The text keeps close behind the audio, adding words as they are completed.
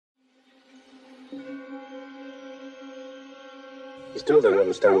You still don't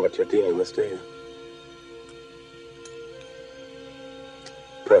understand what you're dealing with, do you?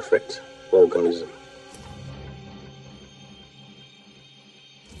 Perfect organism.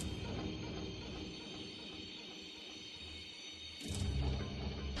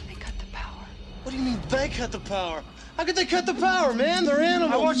 They cut the power. What do you mean they cut the power? How could they cut the power, man? They're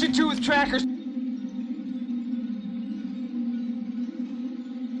animals. I watched it too with trackers.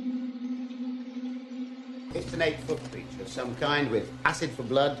 It's an 8-foot creature of some kind with acid for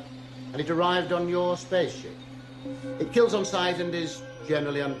blood, and it arrived on your spaceship. It kills on sight and is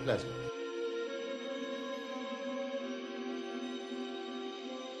generally unpleasant.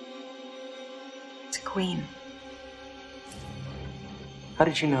 It's a queen. How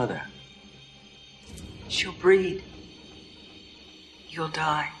did you know that? She'll breed. You'll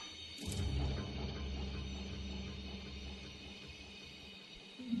die.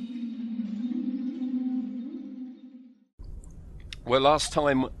 Well, last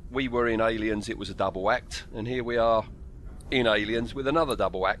time we were in Aliens, it was a double act, and here we are in Aliens with another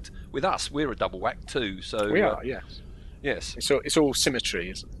double act. With us, we're a double act too. So we are, yes. Yes. It's all symmetry,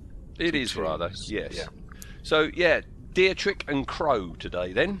 isn't it? It is rather, yes. Yeah. So, yeah, Dietrich and Crowe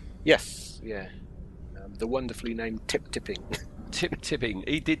today, then? Yes, yeah. The wonderfully named Tip Tipping. Tip Tipping.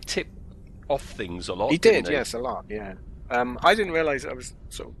 He did tip off things a lot, He didn't did, yes, a lot, yeah. I didn't realise, I was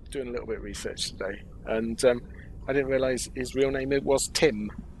sort of doing a little bit of research today, and I didn't realise his real name was Tim.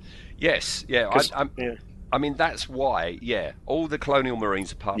 Yes, yeah. Yeah. I mean, that's why, yeah, all the Colonial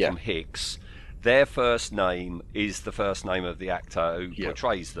Marines, apart from Hicks, their first name is the first name of the actor who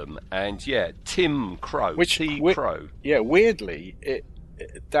portrays them. And, yeah, Tim Crowe, Crowe. Yeah, weirdly,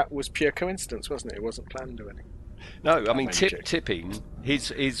 that was pure coincidence, wasn't it? It wasn't planned or anything. No, I mean, Tipping,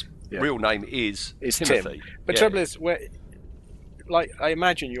 his real name is Timothy. Tim. But trouble is, I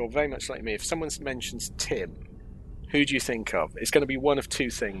imagine you're very much like me. If someone mentions Tim, who do you think of? It's going to be one of two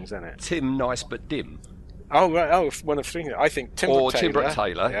things, isn't it? Tim Nice but Dim. Oh, right. Oh, one of three. I think Tim Brooke Taylor. Tim Brooke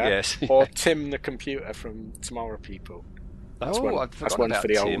Taylor, yes. Or Tim the computer from Tomorrow People. That's one for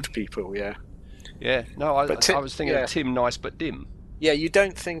the Tim. Old people, yeah. Yeah, no, I was thinking of Tim Nice but Dim. Yeah, you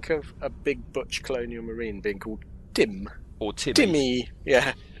don't think of a big butch Colonial Marine being called Dim. Or Timmy. Timmy,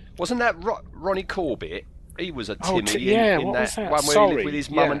 yeah. Wasn't that Ronnie Corbett? He was a Timmy in that one where he lived with his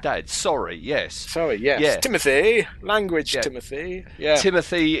mum and dad. Sorry, yes. Yeah. Timothy. Language, Timothy. Yeah.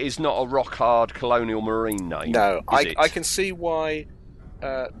 Timothy is not a rock-hard Colonial Marine name. No, I can see why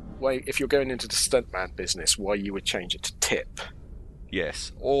if you're going into the stuntman business, why you would change it to Tip.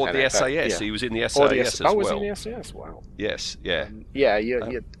 Yes, or the SAS. He was in the SAS as well. Oh, was he in the SAS? Wow. Yes, yeah.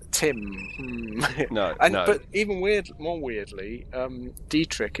 You're Tim. No. But even more weirdly,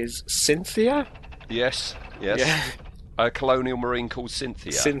 Dietrich is Cynthia? Yes. Yeah. A Colonial Marine called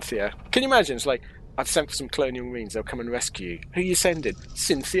Cynthia. Cynthia. Can you imagine? It's like, I've sent for some Colonial Marines, they'll come and rescue you. Who are you sending?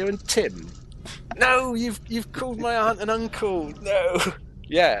 Cynthia and Tim. No, you've called my aunt and uncle. No.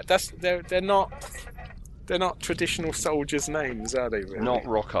 Yeah, they're not traditional soldiers' names, are they? Really? Not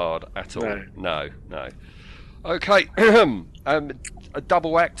rock hard at all. No. Okay, a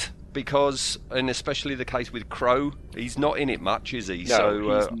double act because, and especially the case with Crowe, he's not in it much, is he?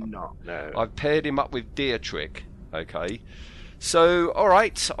 No, he's not. No. I've paired him up with Dietrich. Okay, so all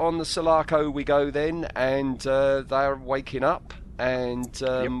right, on the Sulaco we go then, and they're waking up. And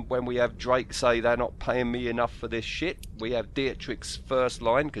when we have Drake say they're not paying me enough for this shit, we have Dietrich's first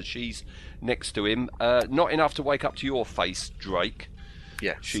line because she's next to him. Not enough to wake up to your face, Drake.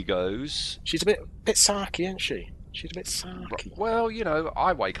 Yeah, she goes. She's a bit sarky, isn't she? She's a bit sarky. Well, you know,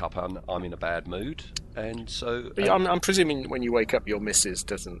 I wake up and I'm in a bad mood, and so. I'm presuming when you wake up, your missus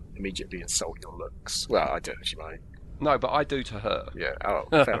doesn't immediately insult your looks. Well, I don't know. She might. No, but I do to her. Yeah. Oh,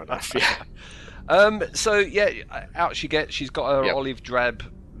 fair enough. Yeah. So yeah, out she gets. She's got her olive drab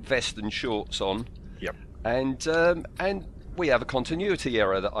vest and shorts on. Yep. And we have a continuity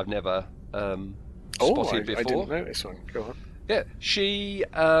error that I've never spotted before. I didn't notice one. Go on. Yeah, she.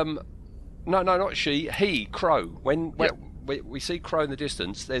 No, not she. He, Crowe. When we see Crowe in the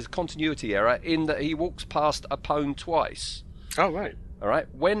distance, there's a continuity error in that he walks past Apone twice. Oh right. All right.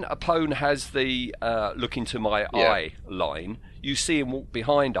 When Apone has the look into my eye line, you see him walk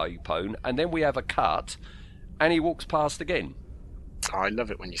behind Apone, and then we have a cut, and he walks past again. Oh, I love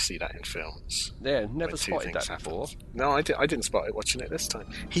it when you see that in films. Yeah, never spotted that before. No, I didn't spot it watching it this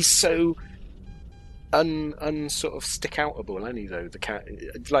time. He's so sort of stick-outable, isn't he, though? The cat,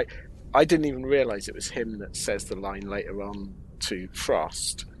 like, I didn't even realise it was him that says the line later on to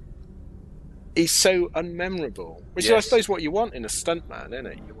Frost. He's so unmemorable, which is, I suppose, what you want in a stuntman, isn't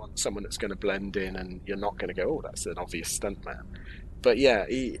it? You want someone that's going to blend in, and you're not going to go, "Oh, that's an obvious stuntman." But yeah,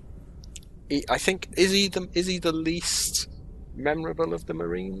 he I think is he the least memorable of the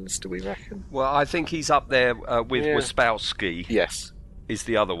Marines, do we reckon? Well, I think he's up there with Waspowski. Yes. Is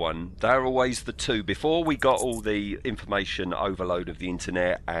the other one. They're always the two. Before we got all the information overload of the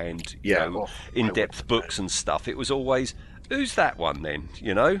internet and in-depth books and stuff, it was always, who's that one then?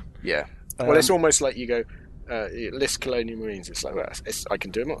 You know? Yeah. Well, it's almost like you go, list Colonial Marines. It's like, well, I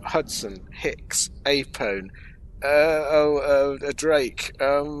can do them all. Hudson, Hicks, Apone, Drake,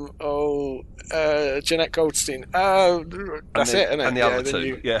 Jeanette Goldstein. That's it, isn't it? And the other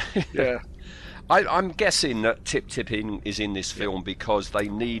two. Yeah. I'm guessing that Tip-Tipping is in this film because they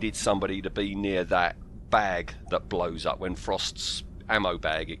needed somebody to be near that bag that blows up when Frost's ammo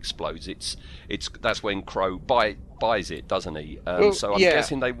bag explodes. That's when Crowe buys it, doesn't he? So I'm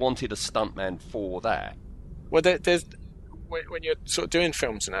guessing they wanted a stuntman for that. Well, there's when you're sort of doing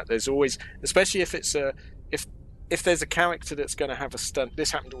films and that, there's always, especially if it's if there's a character that's going to have a stunt.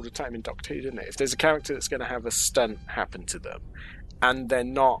 This happened all the time in Doctor Who, didn't it? If there's a character that's going to have a stunt happen to them, and they're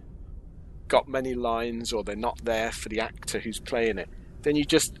not got many lines, or they're not there for the actor who's playing it, then you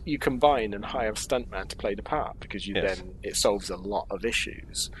combine and hire a stuntman to play the part, because then it solves a lot of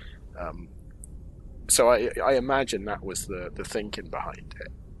issues. So I imagine that was the thinking behind it.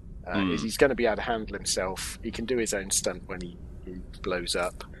 He's going to be able to handle himself. He can do his own stunt when he blows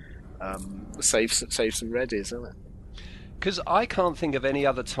up. Save some readies, isn't it? Because I can't think of any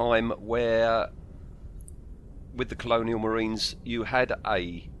other time where, with the Colonial Marines, you had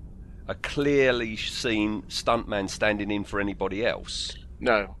a clearly seen stuntman standing in for anybody else.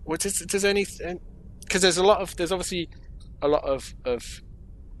 No. Well, does anything? Because there's obviously a lot of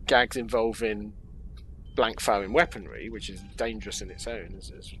gags involving blank firing weaponry, which is dangerous in its own,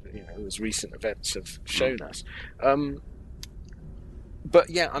 as recent events have shown us. But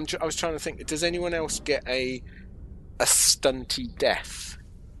yeah, I was trying to think. Does anyone else get a stunty death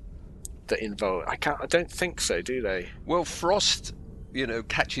that involve? I don't think so. Do they? Well, Frost,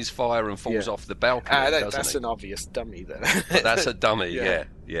 catches fire and falls off the balcony. That's an obvious dummy then. But that's a dummy, yeah.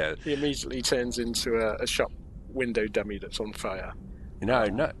 He immediately turns into a shop window dummy that's on fire. No.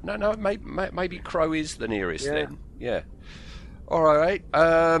 Maybe Crowe is the nearest then. Yeah. All right.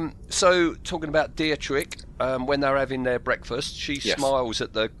 So talking about Dietrich, when they're having their breakfast, she smiles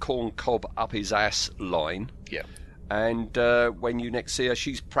at the corn cob up his ass line. Yeah. And when you next see her,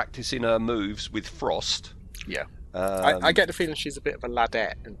 she's practicing her moves with Frost. Yeah. I get the feeling she's a bit of a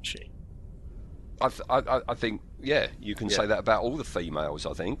ladette, isn't she? I think, you can say that about all the females,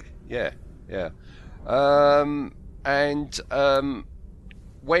 I think. Yeah.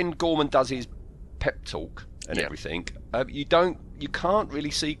 When Gorman does his pep talk and everything, you can't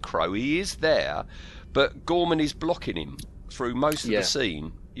really see Crowe. He is there, but Gorman is blocking him through most of the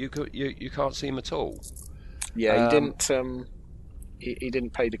scene. You can't see him at all. Yeah, he didn't. He didn't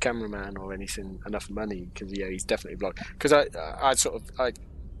pay the cameraman or anything enough money, because he's definitely blocked. Because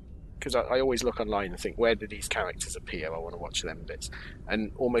I always look online and think, where do these characters appear? I want to watch them bits.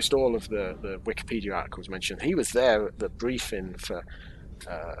 And almost all of the Wikipedia articles mention he was there at the briefing for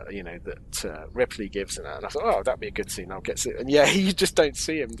that Ripley gives and that. And I thought, oh, that'd be a good scene. I'll get to it. And you just don't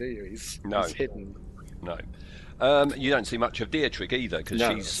see him, do you? He's hidden. No. You don't see much of Dietrich either, because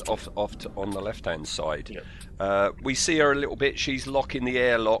she's off on the left-hand side. Yep. We see her a little bit. She's locking the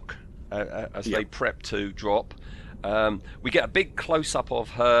airlock as they prep to drop. We get a big close-up of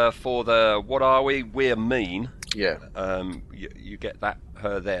her for the "What are we? We're mean." Yeah. You get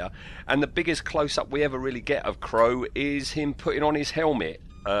her there, and the biggest close-up we ever really get of Crowe is him putting on his helmet.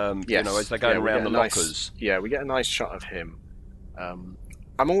 As they're going around the lockers. We get a nice shot of him.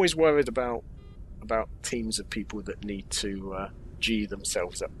 I'm always worried about teams of people that need to G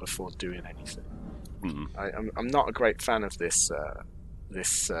themselves up before doing anything. I'm not a great fan of this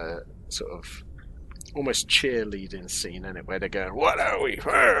sort of almost cheerleading scene, isn't it, where they're going, what are we?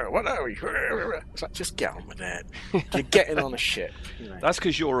 It's like, just get on with it. You're getting on a ship. That's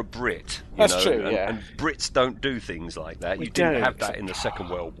because you're a Brit. That's true, and Brits don't do things like that. You didn't have that in the Second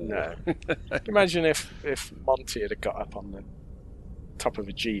World War. No. Imagine if Monty had got up on the top of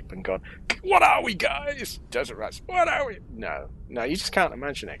a jeep and gone, what are we, guys? Desert rats, what are we? No, you just can't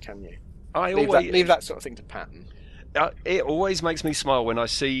imagine it, can you? Leave that sort of thing to Patton. It always makes me smile when I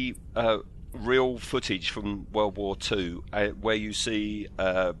see real footage from World War II where you see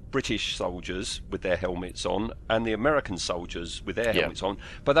British soldiers with their helmets on and the American soldiers with their helmets on,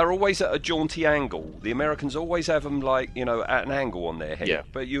 but they're always at a jaunty angle. The Americans always have them at an angle on their head,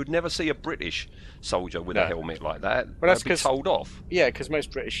 but you would never see a British soldier with a helmet like that. Well, they'd be told off. Yeah, because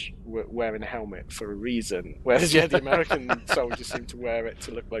most British were wearing a helmet for a reason, whereas the American soldiers seem to wear it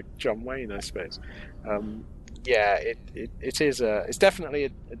to look like John Wayne, I suppose. It's definitely a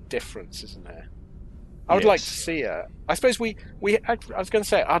difference, isn't there? I would like to see her. I suppose I was going to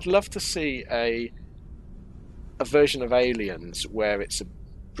say, I'd love to see a version of Aliens where it's a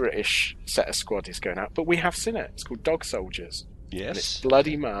British set of squaddies going out, but we have seen it. It's called Dog Soldiers. Yes. And it's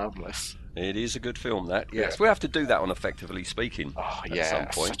bloody marvellous. It is a good film, that. Yes, we have to do that on Effectively Speaking. Oh, at some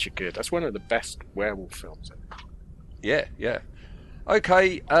point. Such a good. That's one of the best werewolf films. Yeah.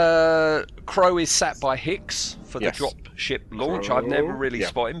 Okay, Crowe is sat by Hicks for the drop ship launch. Crowe, I've never really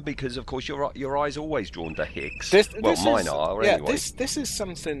spotted him because, of course, your eye's always drawn to Hicks. Mine are, yeah, anyway. This is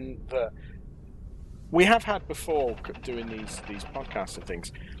something that we have had before doing these podcasts and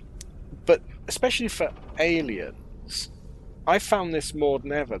things, but especially for Aliens, I found this more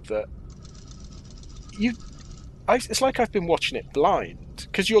than ever that it's like I've been watching it blind,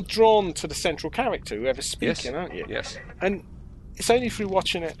 because you're drawn to the central character, whoever's speaking, aren't you? Yes. And it's only through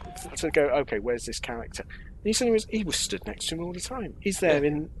watching it to go, okay, where's this character? And he was stood next to him all the time. He's there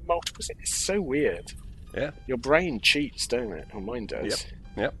in multiple scenes. It's so weird. Yeah. Your brain cheats, don't it? Or mine does.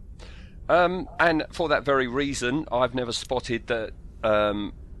 Yep. And for that very reason, I've never spotted that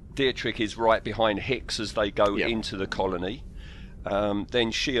Dietrich is right behind Hicks as they go into the colony.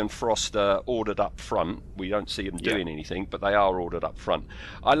 Then she and Frost are ordered up front. We don't see them doing anything, but they are ordered up front.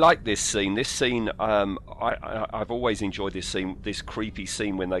 I like this scene. I've always enjoyed this scene, this creepy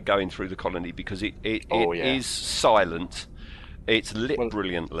scene when they're going through the colony, because it is silent. It's lit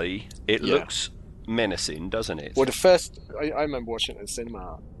brilliantly. It looks menacing, doesn't it? Well, I remember watching it at the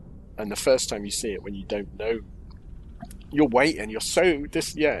cinema, and the first time you see it, when you don't know, you're waiting.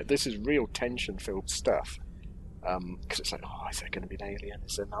 This is real tension-filled stuff. Because it's like, is there going to be an alien?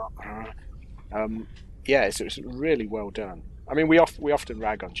 Is there not? It was really well done. I mean, we often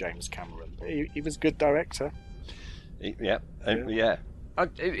rag on James Cameron. He was a good director. Yeah.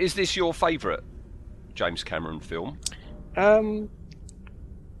 Is this your favourite James Cameron film?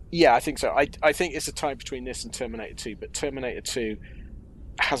 Yeah, I think so. I think it's a tie between this and Terminator 2, but Terminator 2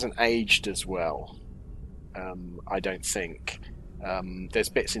 hasn't aged as well. I don't think. There's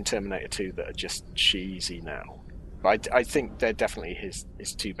bits in Terminator 2 that are just cheesy now. But I think they're definitely his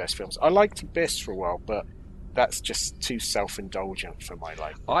two best films. I liked Abyss for a while, but that's just too self-indulgent for my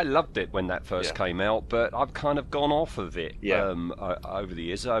life. I loved it when that first came out, but I've kind of gone off of it over the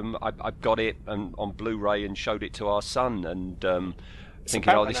years. I've got it on Blu-ray and showed it to our son, and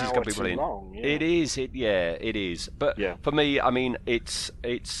thinking, this is going to be brilliant. Long, yeah. It is. But for me, I mean, it's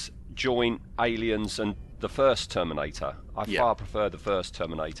joint Aliens and the first Terminator. I far prefer the first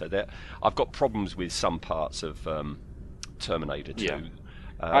Terminator. I've got problems with some parts of Terminator 2.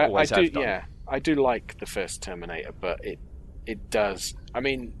 I do like the first Terminator, but it does. I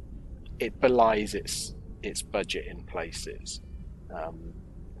mean, it belies its budget in places.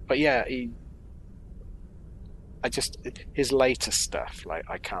 But his later stuff, like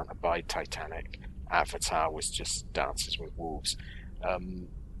I Can't Abide Titanic, Avatar was just Dances with Wolves.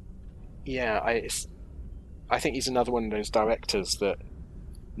 I think he's another one of those directors that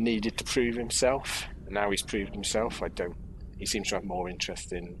needed to prove himself, and now he's proved himself. He seems to have more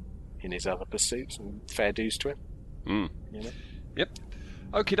interest in his other pursuits, and fair dues to him. You know? Yep.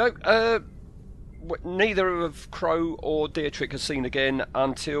 Okie doke. Neither of Crowe or Dietrich are seen again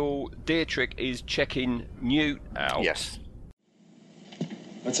until Dietrich is checking Newt out. Yes.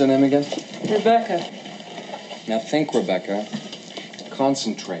 What's her name again? Rebecca. Now think, Rebecca.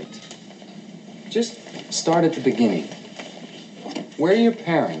 Concentrate. Just start at the beginning. Where are your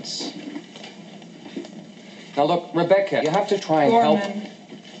parents? Now look, Rebecca, you have to try and help. Gorman,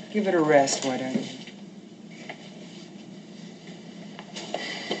 give it a rest, why don't you?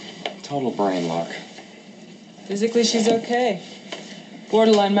 Total brain lock. Physically, she's okay.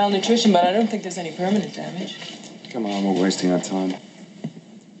 Borderline malnutrition, but I don't think there's any permanent damage. Come on, we're wasting our time.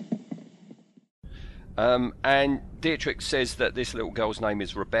 And Dietrich says that this little girl's name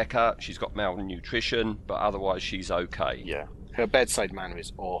is Rebecca. She's got malnutrition, but otherwise she's okay. Yeah. Her bedside manner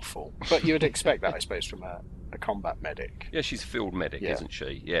is awful. But you would expect that, I suppose, from a combat medic. Yeah, she's a field medic, isn't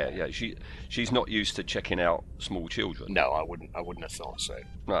she? Yeah. She's not used to checking out small children. No, I wouldn't have thought so.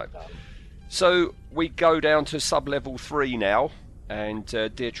 No. So we go down to sub-level 3 now, and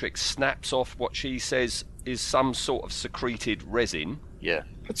Dietrich snaps off what she says is some sort of secreted resin. Yeah.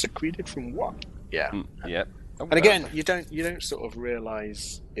 But secreted from what? Yeah. Yeah. And again, you don't sort of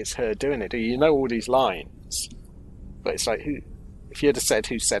realise it's her doing it, do you? You know all these lines, but it's like, if you had said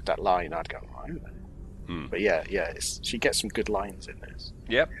who said that line, I'd go, right. But she gets some good lines in this.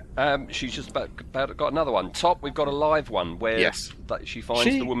 Yep. She's just about got another one. Top, we've got a live one where she finds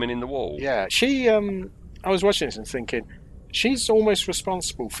the woman in the wall. Yeah, she. I was watching this and thinking, she's almost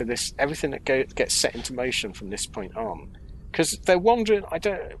responsible for this. Everything that gets set into motion from this point on. because they're wandering.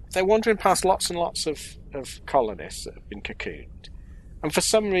 They're wandering past lots and lots of colonists that have been cocooned, and for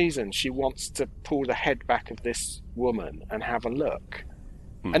some reason she wants to pull the head back of this woman and have a look.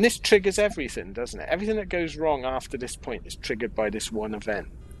 And this triggers everything, doesn't it? Everything that goes wrong after this point is triggered by this one event.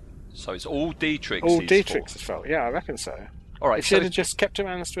 So it's all Dietrich's All Dietrich's fault. Yeah, I reckon so. All right, if she had just kept her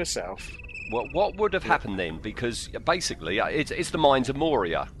hands to herself. Well, what would have happened then? Because basically, it's the mines of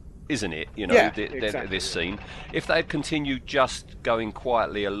Moria, isn't it? You know, exactly. This scene. If they had continued just going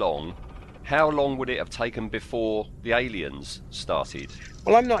quietly along, how long would it have taken before the aliens started?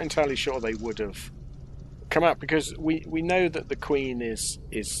 Well, I'm not entirely sure they would have come out, because we know that the Queen is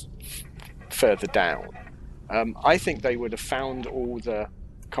further down. I think they would have found all the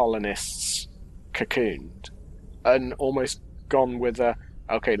colonists cocooned and almost gone with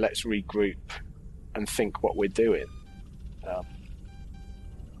okay, let's regroup and think what we're doing.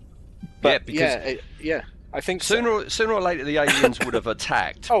 But I think sooner or later the aliens would have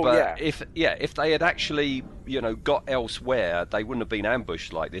attacked. If they had actually, got elsewhere, they wouldn't have been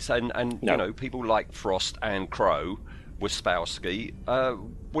ambushed like this. And people like Frost and Crowe with Spowski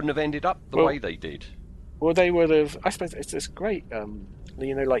wouldn't have ended up the way they did. Well, they would have. I suppose it's this great.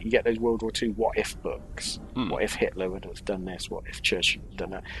 Like you get those World War II what if books. What if Hitler would have done this? What if Churchill had done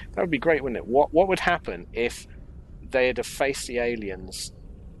that? That would be great, wouldn't it? What would happen if they had faced the aliens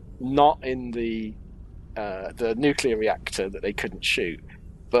not in the nuclear reactor that they couldn't shoot,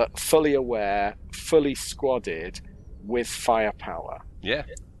 but fully aware, fully squadded with firepower? Yeah.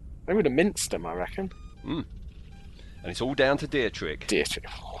 They would have minced them, I reckon. And it's all down to Dietrich.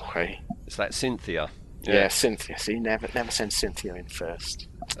 Oh, hey. It's that Cynthia. Yeah, Cynthia. See, never send Cynthia in first.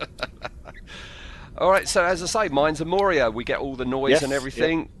 All right, so as I say, Mines of Moria, we get all the noise and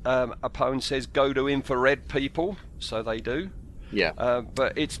everything. Apone says, go to infrared, people. So they do. Yeah.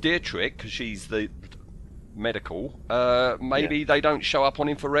 But it's Dietrich, because she's the medical. Maybe they don't show up on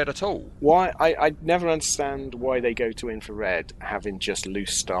infrared at all. Why? I never understand why they go to infrared having just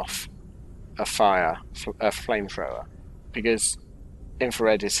loosed off a flamethrower. Because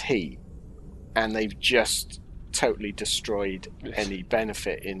infrared is heat. And they've just totally destroyed any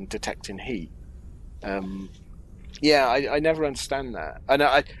benefit in detecting heat. I never understand that, and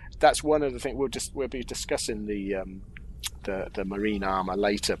that's one of the things we'll be discussing the marine armor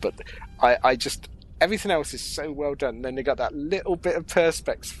later. But I just everything else is so well done. And then they got that little bit of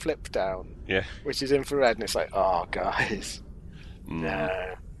perspex flip down, which is infrared, and it's like, oh guys, no.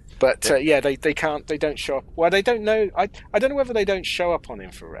 But they can't. They don't show up. Well, they don't know. I don't know whether they don't show up on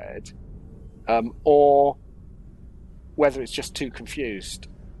infrared. Or whether it's just too confused.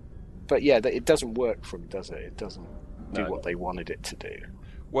 But it doesn't work for them, does it? It doesn't do what they wanted it to do.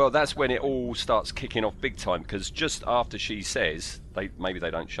 Well, that's when it all starts kicking off big time, because just after she says maybe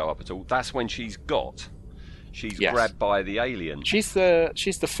they don't show up at all, that's when she's grabbed by the alien. She's the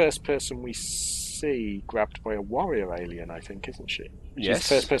first person we see grabbed by a warrior alien, I think, isn't she? She's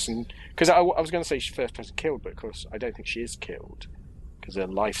the first person, because I was going to say she's the first person killed, but of course I don't think she is killed, because her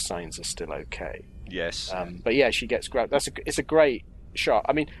life signs are still okay. Yes. But she gets grabbed. It's a great shot.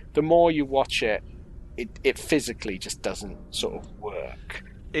 I mean, the more you watch it, it physically just doesn't sort of work.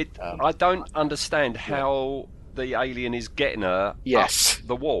 I don't understand how the alien is getting her up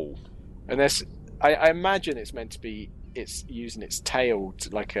the wall. And I imagine it's meant to be, it's using its tail to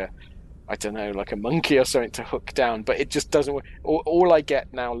like a monkey or something to hook down, but it just doesn't work. All I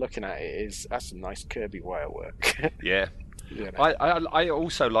get now looking at it is, that's some nice Kirby wire work. Yeah. I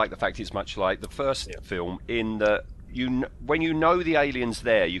also like the fact it's much like the first film in that when you know the alien's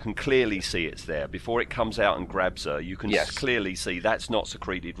there, you can clearly see it's there. Before it comes out and grabs her, you can clearly see that's not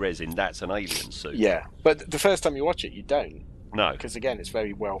secreted resin, that's an alien suit. Yeah, but the first time you watch it, you don't. No. Because again, it's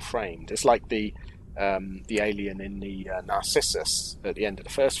very well framed. It's like the alien in the Narcissus at the end of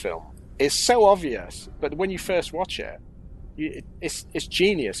the first film. It's so obvious, but when you first watch it, it's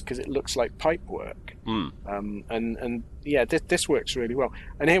genius because it looks like pipe work. This works really well.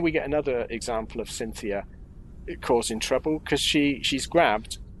 And here we get another example of Cynthia causing trouble, because she's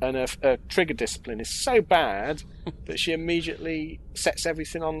grabbed and her trigger discipline is so bad that she immediately sets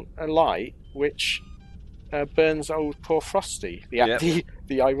everything on a light, which burns old poor Frosty,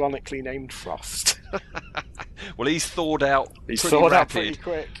 the ironically named Frost. Well, he's thawed out. He's thawed out pretty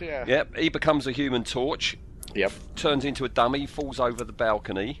quick. Yeah. Yep. He becomes a human torch. Yep. Turns into a dummy, falls over the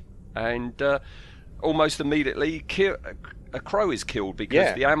balcony, and almost immediately a Crowe is killed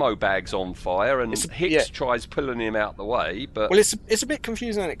because the ammo bag's on fire, and Hicks tries pulling him out the way. But it's a bit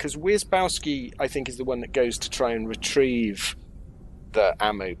confusing, isn't it? Because Wierzbowski, I think, is the one that goes to try and retrieve the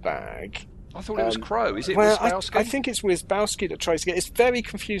ammo bag, I thought it was Crowe. Is it well, Wispowski? I think it's Wispowski that tries to get... It's very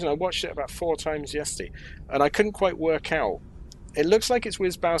confusing. I watched it about 4 times yesterday, and I couldn't quite work out. It looks like it's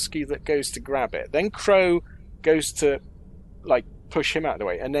Wispowski that goes to grab it. Then Crowe goes to, like, push him out of the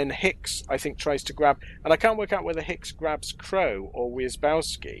way. And then Hicks, I think, tries to grab... And I can't work out whether Hicks grabs Crowe or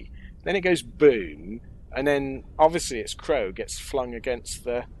Wispowski. Then it goes boom, and then, obviously, it's Crowe gets flung against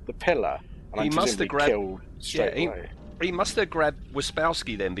the pillar. And he must have grabbed... killed straight away. He must have grabbed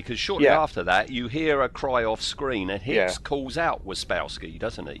Wispowski then, because shortly after that, you hear a cry off screen, and Hicks calls out Wispowski,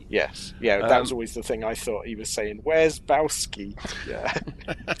 doesn't he? Yes. Yeah, that was always the thing I thought he was saying. Where's Bowski? Yeah.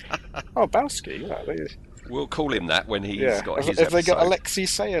 Oh, Bowski. Yeah, we'll call him that when he's got his Have episode. they got Alexei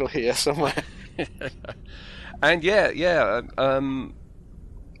Sale here somewhere? And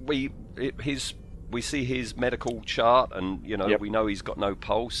we see his medical chart, and we know he's got no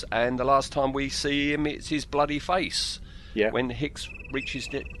pulse. And the last time we see him, it's his bloody face. Yeah. When Hicks reaches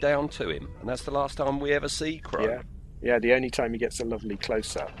it down to him, and that's the last time we ever see Crowe. Yeah. Yeah. The only time he gets a lovely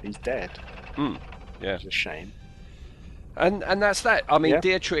close up, he's dead. Yeah. It's a shame. And that's that. I mean,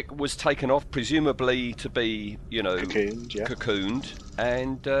 Dietrich was taken off, presumably to be, cocooned,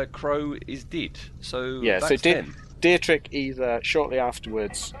 and Crowe is dead. So that's him. Dietrich either shortly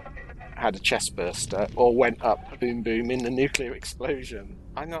afterwards had a chest burster or went up boom boom in the nuclear explosion.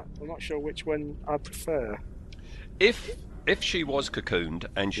 I'm not sure which one I prefer. If she was cocooned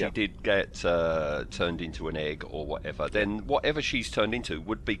and she did get turned into an egg or whatever, then whatever she's turned into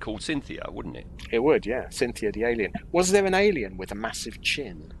would be called Cynthia, wouldn't it? It would, yeah. Cynthia the alien. Was there an alien with a massive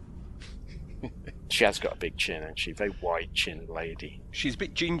chin? She has got a big chin, hasn't she? Very wide-chinned lady. She's a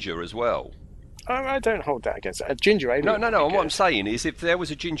bit ginger as well. I don't hold that against her. A ginger alien. No. What I'm saying is, if there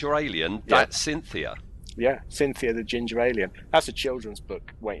was a ginger alien, that's Cynthia. Yeah, Cynthia the ginger alien. That's a children's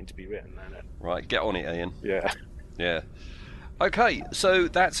book waiting to be written, isn't it? Right, get on it, Ian. Yeah. Yeah. Okay, so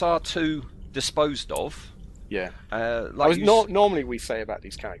that's our 2 disposed of. Yeah. Normally we say about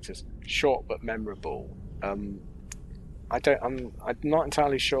these characters, short but memorable. I'm not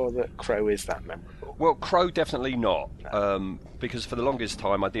entirely sure that Crowe is that memorable. Well, Crowe definitely not, because for the longest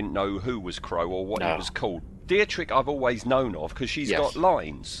time I didn't know who was Crowe or what he was called. Dietrich I've always known of because she's got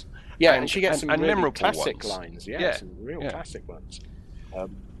lines. Yeah, and she gets some really memorable classic ones. lines. Yeah, some real classic ones.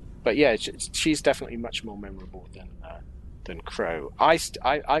 But yeah, she's definitely much more memorable than Crowe.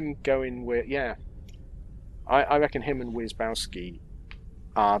 I'm going with I reckon him and Wispowski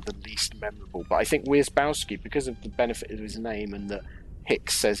are the least memorable, but I think Wispowski, because of the benefit of his name and that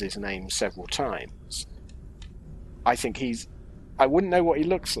Hicks says his name several times, I think I wouldn't know what he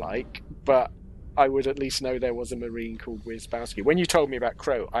looks like, but I would at least know there was a Marine called Wispowski. When you told me about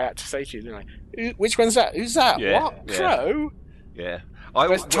Crowe, I had to say to you, didn't I, which one's that? Who's that? Yeah, what? Crowe? Yeah.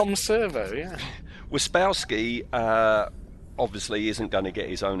 Where's Tom Servo? Yeah. Wispowski obviously isn't going to get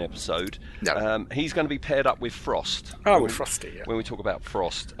his own episode. No. He's going to be paired up with Frost. With Frosty, yeah. When we talk about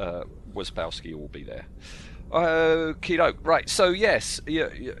Frost, Wispowski will be there. Okie doke. Right, so yes,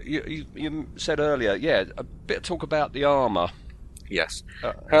 you said earlier, a bit of talk about the armour. Yes.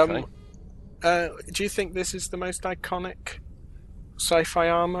 Okay. Do you think this is the most iconic sci-fi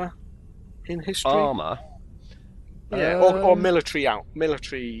armour in history? Armour? Yeah, or military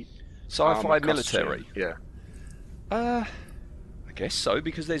sci-fi military. Yeah. I guess so,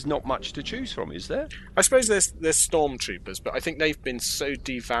 because there's not much to choose from, is there? I suppose there's stormtroopers, but I think they've been so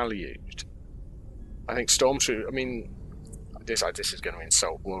devalued. I think stormtroopers. I mean, this is going to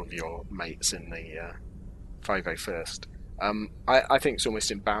insult all of your mates in the 501st. I think it's almost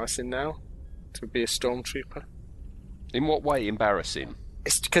embarrassing now to be a stormtrooper. In what way embarrassing?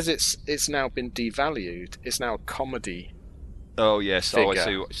 It's because it's now been devalued. It's now a comedy. Oh yes, figure.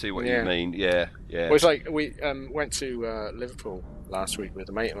 I see what you mean. Yeah. Well, it's like we went to Liverpool last week with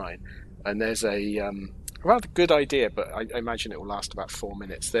a mate of mine, and there's a rather good idea, but I imagine it will last about 4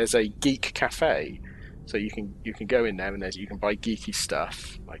 minutes. There's a geek cafe, so you can go in there and you can buy geeky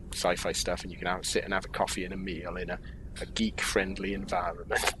stuff like sci-fi stuff, and you can sit and have a coffee and a meal in a geek-friendly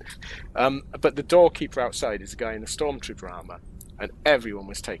environment. But the doorkeeper outside is a guy in a stormtrooper armour. And everyone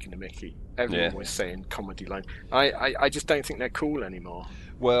was taking the mickey. Everyone was saying comedy line. I just don't think they're cool anymore.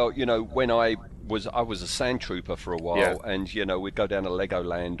 Well, when I was a sand trooper for a while, and we'd go down to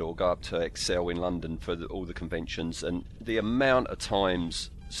Legoland or go up to Excel in London for all the conventions, and the amount of times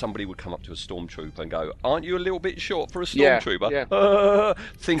somebody would come up to a stormtrooper and go, "Aren't you a little bit short for a stormtrooper?" Yeah.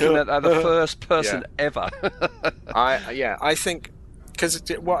 Thinking that they're the first person ever. I think, because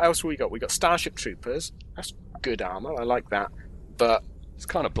what else we got? We got Starship Troopers. That's good armour. I like that. But it's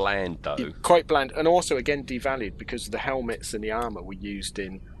kind of bland, though. Quite bland, and also again devalued because the helmets and the armour were used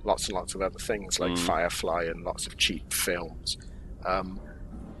in lots and lots of other things like Firefly and lots of cheap films.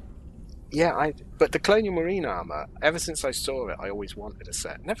 But the Colonial Marine armour, ever since I saw it, I always wanted a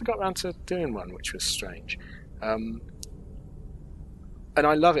set. Never got around to doing one, which was strange. And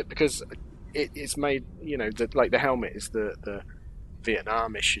I love it because it's made, the helmet is the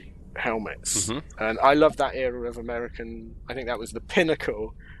Vietnam issue helmets. Mm-hmm. And I love that era of American. I think that was the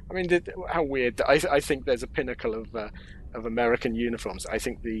pinnacle. I mean, how weird. I think there's a pinnacle of American uniforms. I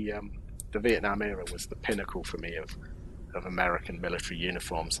think the Vietnam era was the pinnacle for me of American military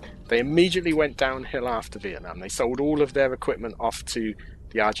uniforms. They immediately went downhill after Vietnam. They sold all of their equipment off to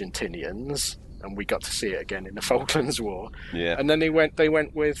the Argentinians, and we got to see it again in the Falklands War. Yeah. And then they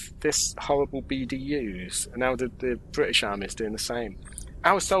went with this horrible BDUs, and now the British Army is doing the same.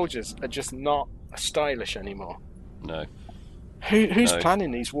 Our soldiers are just not stylish anymore. No. Who's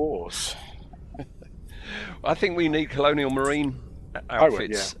planning these wars? I think we need Colonial Marine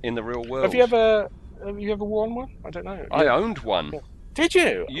outfits in the real world. Have you ever worn one? I don't know. I owned one. Did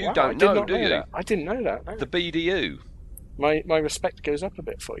you? You don't know, do you? That. I didn't know that. No. The BDU. My respect goes up a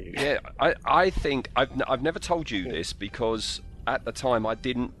bit for you. Yeah, I think I've never told you this because at the time I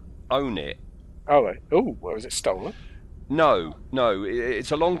didn't own it. Oh, was it stolen? No,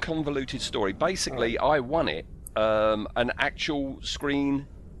 it's a long convoluted story. Basically, I won it, an actual screen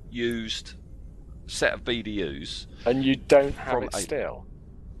used set of BDUs. And you don't have it still?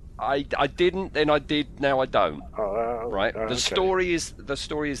 I didn't, then I did, now I don't. Right? Okay. The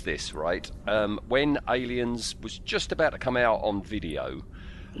story is this, right? When Aliens was just about to come out on video,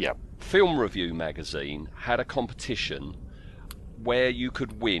 Film Review magazine had a competition where you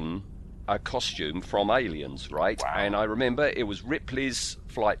could win a costume from Aliens, right? Wow. And I remember it was Ripley's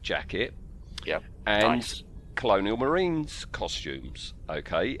flight jacket and Colonial Marines costumes,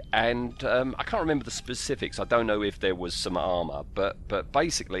 okay? And I can't remember the specifics. I don't know if there was some armour, but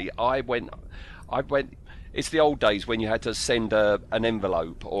basically I went. It's the old days when you had to send an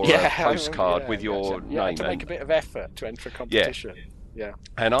envelope or a postcard with your name. You had to make a bit of effort to enter a competition. Yeah.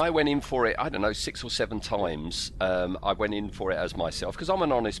 And I went in for it, I don't know, 6 or 7 times. I went in for it as myself because I'm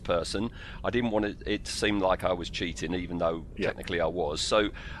an honest person. I didn't want it to seem like I was cheating, even though technically I was. So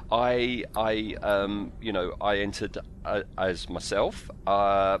I entered as myself,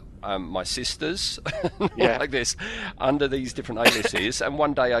 my sisters, like this, under these different aliases. And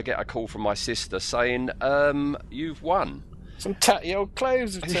one day I get a call from my sister saying, "You've won." Some tatty old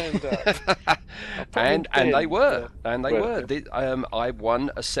clothes have turned up. and they were. I won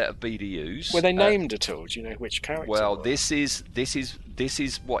a set of BDUs. Were they named at all? Do you know which character? Well, this is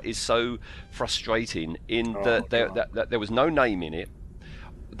what is so frustrating in that there was no name in it.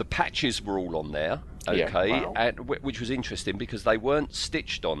 The patches were all on there, okay, which was interesting because they weren't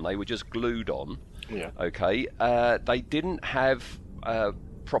stitched on; they were just glued on. Yeah. Okay. They didn't have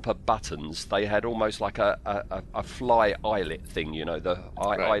proper buttons. They had almost like a fly eyelet thing, the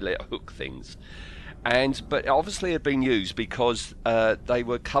eyelet hook things. But obviously it had been used because they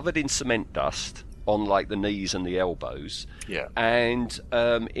were covered in cement dust on like the knees and the elbows. Yeah. And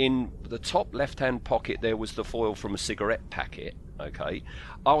in the top left-hand pocket there was the foil from a cigarette packet. Okay.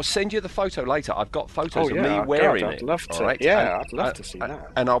 I'll send you the photo later. I've got photos of me wearing it. I'd love to. Right? I'd love to see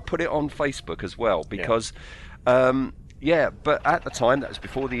that. And I'll put it on Facebook as well because but at the time, that was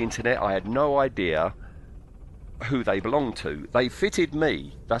before the internet, I had no idea who they belonged to. They fitted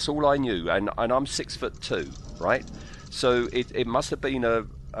me, that's all I knew, and I'm 6'2", right? So it must have been a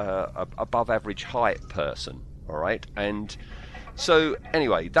above average height person, all right? And so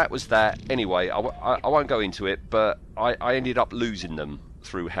anyway, that was that. Anyway, I won't go into it, but I ended up losing them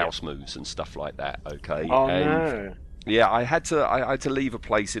through house moves and stuff like that, okay? No. Yeah, I had to leave a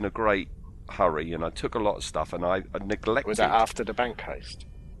place in a great hurry, and I took a lot of stuff, and I neglected. Was that after the bank heist?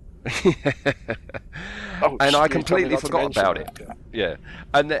 And I completely forgot about it. Yeah,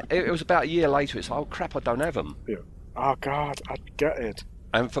 and it was about a year later. It's like, oh crap, I don't have them. Yeah. Oh God, I'd gutted.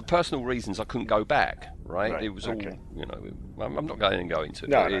 And for personal reasons, I couldn't go back. Right? It was all, I'm not going into it.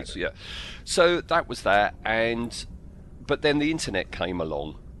 No. Yeah. So that was that, but then the internet came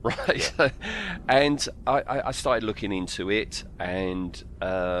along. Right, and I started looking into it and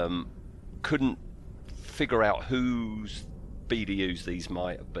couldn't figure out whose BDUs these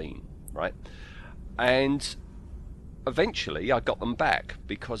might have been, right? And eventually I got them back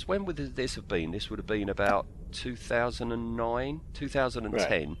because when would this have been? This would have been about 2009,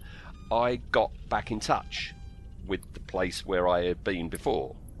 2010. Right. I got back in touch with the place where I had been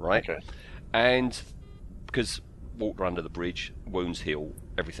before, right? Okay. And because water under the bridge, wounds heal,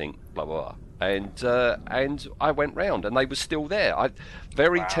 everything, blah blah blah. And I went round, and they were still there. I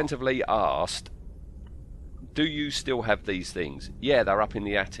very tentatively asked, "Do you still have these things?" "Yeah, they're up in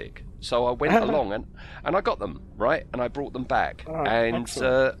the attic." So I went along and I got them, right, and I brought them back.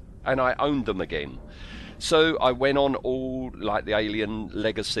 and I owned them again. So I went on all like the Alien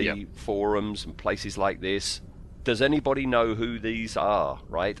Legacy forums and places like this. Does anybody know who these are,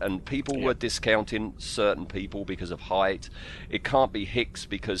 right? And people were discounting certain people because of height. It can't be Hicks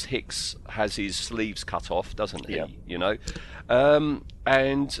because Hicks has his sleeves cut off, doesn't he? You know?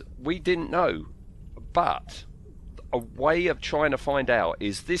 And we didn't know. But a way of trying to find out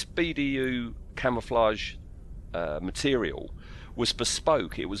is this BDU camouflage material was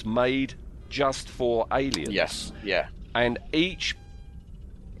bespoke. It was made just for aliens. Yes, yeah. And each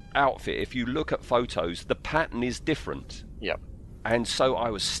outfit, if you look at photos, the pattern is different. Yep. And so I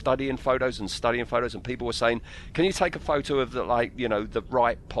was studying photos, and people were saying, can you take a photo of the, like, you know, the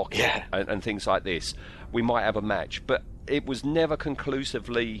right pocket and things like this? We might have a match. But it was never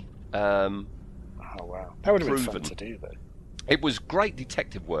conclusively oh wow, that would have been proven. fun to do though. It was great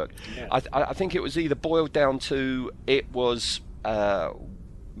detective work. I think it was either boiled down to it was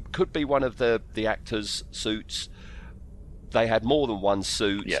could be one of the actors' suits. They had more than one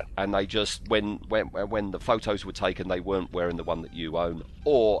suit, and they just when the photos were taken, they weren't wearing the one that you own,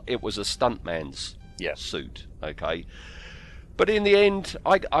 or it was a stuntman's suit. Okay, but in the end,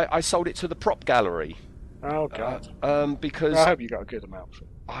 I sold it to the prop gallery. Oh God! Because I hope you got a good amount for it.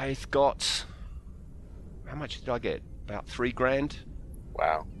 I've got, how much did I get? About $3,000.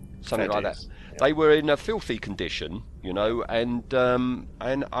 Wow, something like that. They were in a filthy condition, you know, and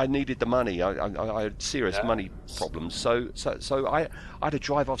I needed the money. I had serious money problems, so I had to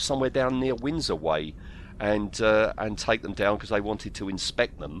drive off somewhere down near Windsor Way, and take them down because they wanted to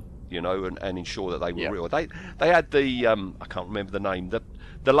inspect them, you know, and ensure that they were real. They had the I can't remember the name,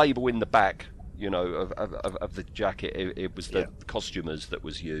 the label in the back, you know, of the jacket. It was the costumers that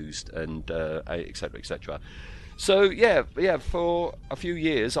was used, and etc. etc. So for a few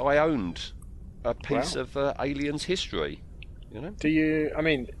years I owned a piece of aliens history, you know. Do you? I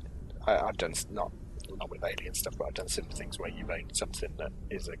mean, I've done not with alien stuff, but I've done similar things where you've owned something that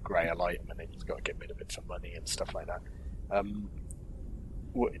is a grail item and then you've got to get rid of it for money and stuff like that. I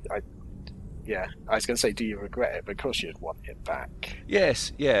was going to say, do you regret it? But of course you'd want it back.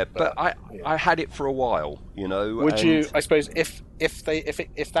 Yes, but I had it for a while, you know. Would you? I suppose if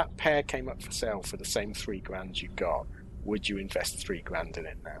that pair came up for sale for the same $3,000 you got, would you invest $3,000 in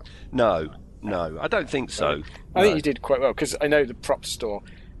it now? No, I don't think so. I think you did quite well, because I know the prop store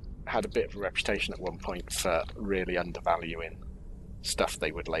had a bit of a reputation at one point for really undervaluing stuff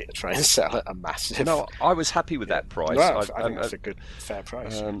they would later try and sell at a massive... No, I was happy with that price. Well, I think that's a good, fair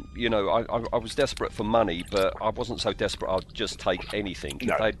price. You know, I was desperate for money, but I wasn't so desperate I'd just take anything.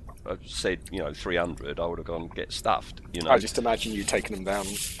 No. If they'd said, you know, 300, I would have gone get stuffed, you know. I just imagine you taking them down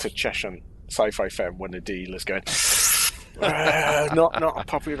to Cheshire Sci-Fi Fair and one of the dealers going... not a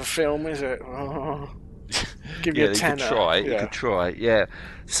popular film, is it? Oh, give you a tenner. You could try.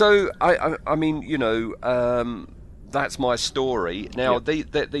 So I mean, you know, that's my story. Now these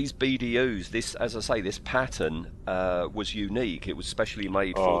BDUs, this, as I say, this pattern was unique. It was specially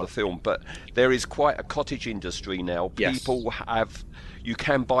made for the film. But there is quite a cottage industry now. People you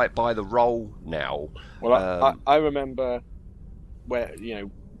can buy it by the roll now. Well, I remember where, you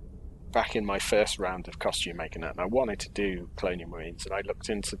know, back in my first round of costume making, and I wanted to do Colonial Marines, and I looked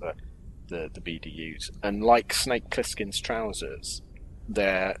into the BDUs, and like Snake Plissken's trousers,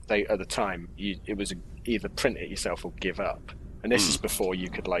 they at the time it was either print it yourself or give up. And this is before you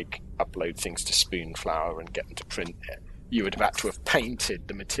could like upload things to Spoonflower and get them to print it. You would have had to have painted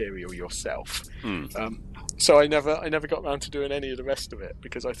the material yourself. So I never got around to doing any of the rest of it,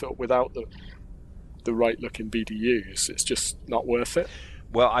 because I thought without the right looking BDUs, it's just not worth it.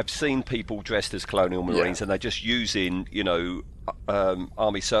 Well, I've seen people dressed as Colonial Marines, and they're just using, you know,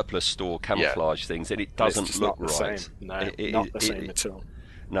 army surplus store camouflage things, and it doesn't look right. Same. No, not the same at all.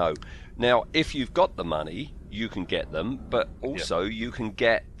 No. Now, if you've got the money, you can get them, but also you can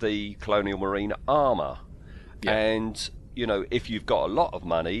get the Colonial Marine armour. And, you know, if you've got a lot of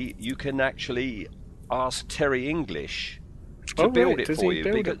money, you can actually ask Terry English to build it for you.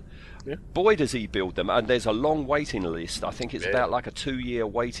 Because boy, does he build them. And there's a long waiting list. I think it's about like a 2-year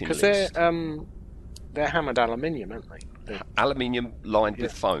waiting list. Because they're hammered aluminium, aren't they? Aluminium lined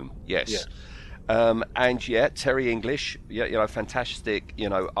with foam, yes. And Terry English, you know, fantastic, you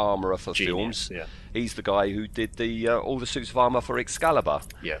know, armourer for films. He's the guy who did the all the suits of armour for Excalibur.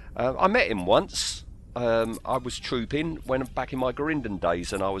 I met him once. I was trooping back in my Gorindon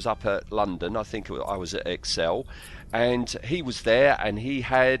days, and I was up at London. I think I was at Excel, and he was there, and he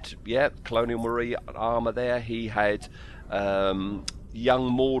had Colonial Marine armour there. He had young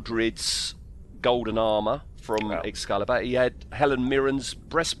Mordred's golden armour from Excalibur. He had Helen Mirren's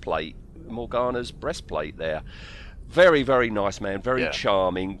breastplate, Morgana's breastplate there. Very, very nice man, very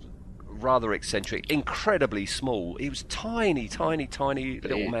charming, rather eccentric, incredibly small. He was tiny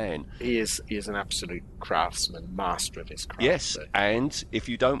little man. He is an absolute craftsman, master of his craft. Yes, so. and if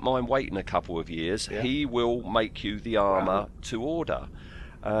you don't mind waiting a couple of years, he will make you the armour to order.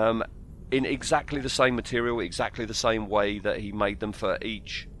 In exactly the same material, exactly the same way that he made them for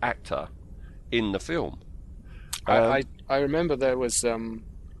each actor in the film. I remember there was,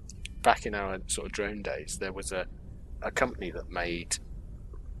 back in our sort of drone days, there was a company that made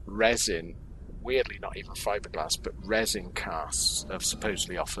resin, weirdly not even fiberglass, but resin casts of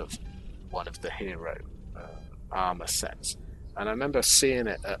supposedly off of one of the hero armour sets. And I remember seeing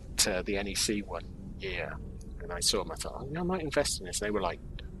it at the NEC one year, and I saw them, I thought, I might invest in this. They were like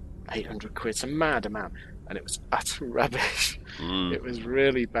 800 quid, some mad amount, and it was utter rubbish. It was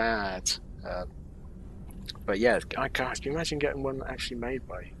really bad. But yeah, can you imagine getting one actually made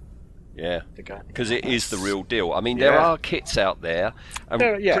by the guy? Because it is the real deal. I mean, there are kits out there, and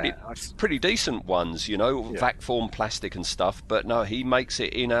pretty decent ones, vac form plastic and stuff, but no, he makes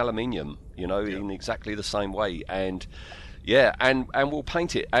it in aluminium, in exactly the same way, and and we'll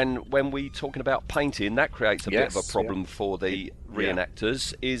paint it. And when we talking about painting, that creates a bit of a problem for the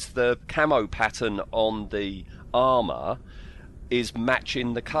reenactors, is the camo pattern on the armour is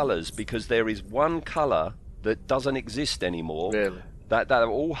matching the colours, because there is one colour that doesn't exist anymore. Really? That are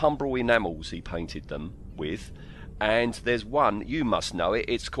all Humbrol enamels he painted them with, and there's one, you must know it,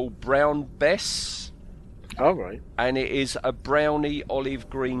 it's called Brown Bess. Oh, right. And it is a browny olive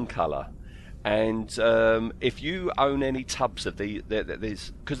green colour. And if you own any tubs of these,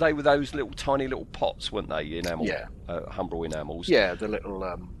 because they were those little tiny little pots, weren't they, enamel? Yeah. Humbrol enamels. Yeah, the little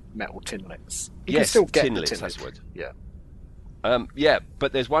metal tinlets. You can still get tinlets, that's the word. Yeah.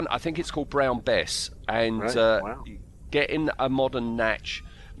 But there's one, I think it's called Brown Bess, and getting a modern match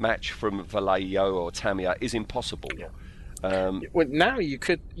from Vallejo or Tamiya is impossible. Well, now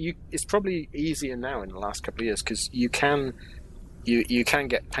it's probably easier now in the last couple of years, because you can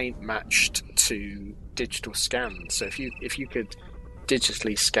get paint matched to digital scans. So if you could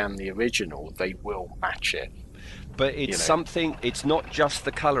digitally scan the original, they will match it. But it's something. It's not just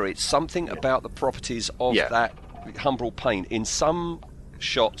the colour. It's something about the properties of that Humbrol paint. In some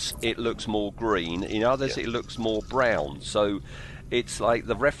shots, it looks more green. In others, it looks more brown. So it's like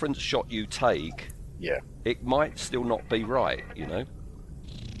the reference shot you take. It might still not be right. And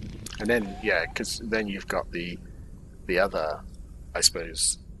then because then you've got the other, I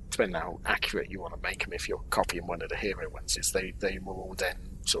suppose, depending on how accurate you want to make them, if you're copying one of the hero ones, is they were all then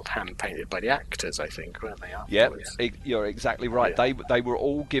sort of hand painted by the actors, I think, weren't they? You're exactly right. They were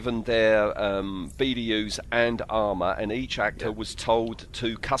all given their BDUs and armour, and each actor was told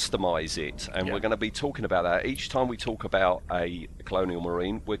to customise it. And we're going to be talking about that each time we talk about a Colonial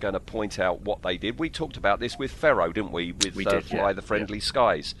Marine. We're going to point out what they did. We talked about this with Ferro, didn't we? With Fly the Friendly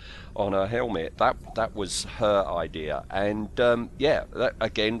Skies on her helmet. That was her idea, and that,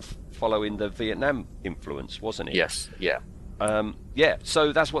 again, following the Vietnam influence, wasn't it? Yes.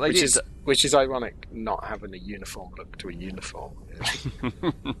 So that's what they did. Which is ironic, not having a uniform look to a uniform.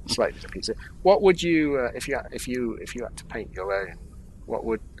 Slightly different. What would you, if you had to paint your own, what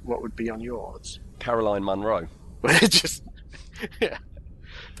would be on yours? Caroline Munro.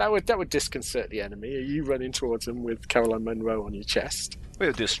 That would disconcert the enemy. Are you running towards them with Caroline Munro on your chest? It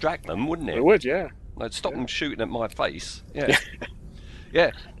would distract them, wouldn't it? It would, yeah. I'd stop them shooting at my face.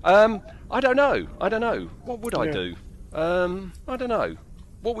 Yeah. I don't know. What would I do? I don't know.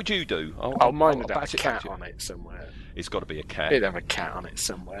 What would you do? Mine would have a cat on it somewhere. It's got to be a cat. It'd have a cat on it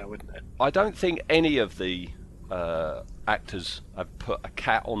somewhere, wouldn't it? I don't think any of the actors have put a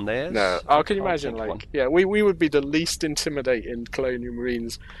cat on theirs. No. Can you imagine? We would be the least intimidating Colonial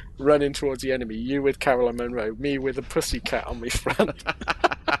Marines running towards the enemy. You with Caroline Munro, me with a pussy cat on my front.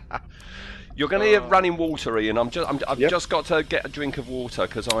 You're going to hear running water, Ian. I've just got to get a drink of water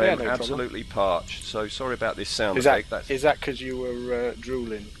because I am absolutely parched. So sorry about this sound effect. Is that because you were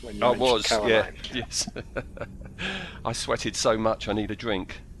drooling when you mentioned Caroline? Yes. I sweated so much I need a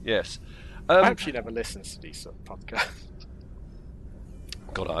drink. Yes. I hope she never listens to these sort of podcasts.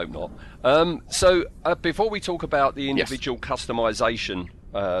 God, I hope not. So before we talk about the individual customisation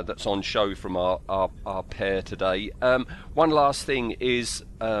that's on show from our pair today, one last thing is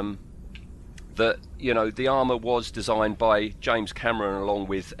that the armour was designed by James Cameron along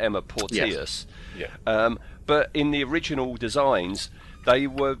with Emma Porteous. But in the original designs, they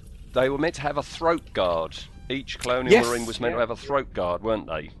were meant to have a throat guard. Each Colonial Marine was meant to have a throat guard, weren't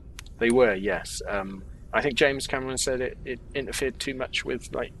they? They were, yes. I think James Cameron said it interfered too much with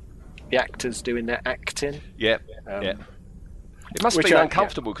the actors doing their acting. It must have been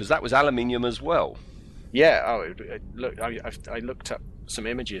uncomfortable because that was aluminium as well. Yeah. Look, I looked up some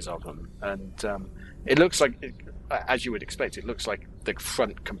images of them, and it looks like, as you would expect, it looks like the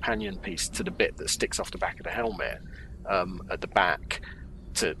front companion piece to the bit that sticks off the back of the helmet at the back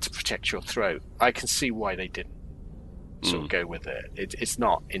to protect your throat. I can see why they didn't sort of go with it. It's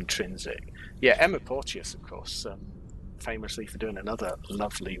not intrinsic. Yeah, Emma Porteous, of course, famously for doing another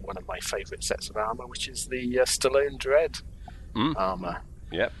lovely, one of my favourite sets of armour, which is the Stallone Dread armour.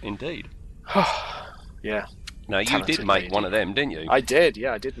 Yep, indeed. Yeah. Now, you did make one of them, didn't you? I did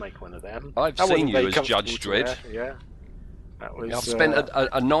make one of them. I've seen you as Judge Dredd. Yeah. That was, I've spent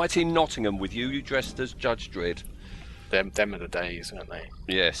a night in Nottingham with you. You dressed as Judge Dredd. Them are the days, weren't they?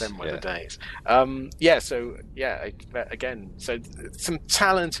 Yes. Them were the days. Again, so some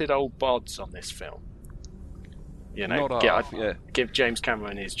talented old bods on this film. You know, give James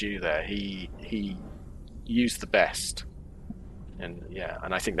Cameron his due there. He used the best.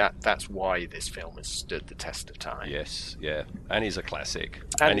 And I think that's why this film has stood the test of time. Yes, yeah, and he's a classic,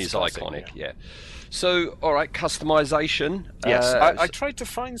 and he's classic, iconic. Yeah. So, all right, customization. Yes, I tried to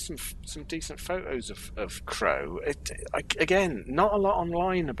find some decent photos of Crowe. Again, not a lot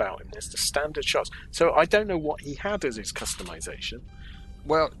online about him. There's the standard shots, so I don't know what he had as his customization.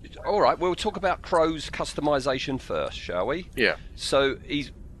 Well, all right, we'll talk about Crowe's customization first, shall we? Yeah. So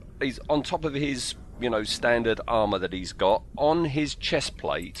he's on top of his, standard armour that he's got. On his chest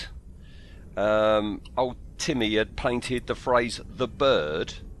plate, old Timmy had painted the phrase "the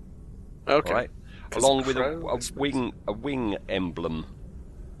bird," okay, right, along with a wing emblem.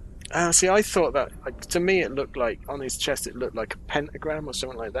 See, I thought that, to me, it looked like, on his chest, it looked like a pentagram or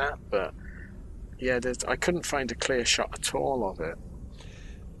something like that. But yeah, I couldn't find a clear shot at all of it.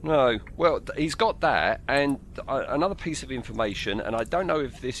 No, well, he's got that, and another piece of information, and I don't know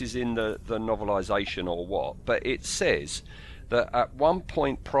if this is in the novelisation or what, but it says that at one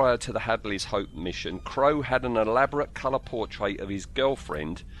point prior to the Hadley's Hope mission, Crowe had an elaborate colour portrait of his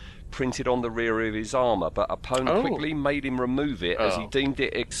girlfriend printed on the rear of his armour, but opponent quickly made him remove it as he deemed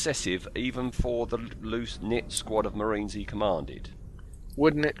it excessive, even for the loose-knit squad of Marines he commanded.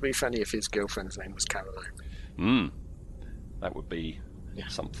 Wouldn't it be funny if his girlfriend's name was Caroline? That would be...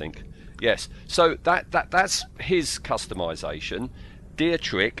 something. Yes. So that's his customization.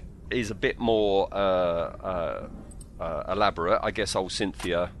 Dietrich is a bit more elaborate. I guess old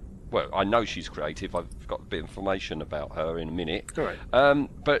Cynthia. Well, I know she's creative. I've got a bit of information about her in a minute. Right.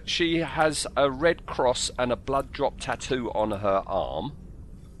 But she has a red cross and a blood drop tattoo on her arm.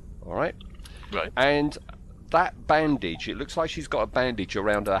 All right. Right. And that bandage. It looks like she's got a bandage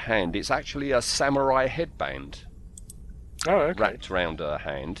around her hand. It's actually a samurai headband. Wrapped around her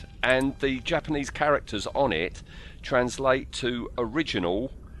hand, and the Japanese characters on it translate to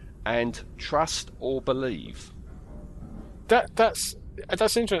original and trust or believe. That's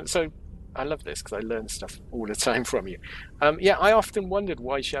interesting. So I love this because I learn stuff all the time from you. I often wondered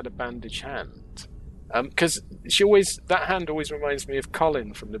why she had a bandaged hand, because that hand always reminds me of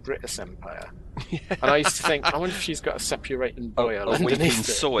Colin from the British Empire. Yeah. And I used to think, I wonder if she's got a sepurating boil underneath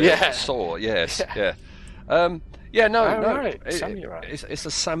it. Saw, yes, yeah. It's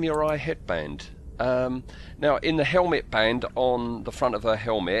a samurai headband. Now, in the helmet band on the front of her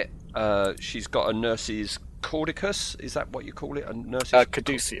helmet, she's got a nurse's cordicus. Is that what you call it? A nurse's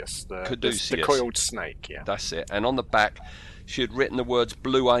caduceus. The coiled snake. Yeah, that's it. And on the back, she had written the words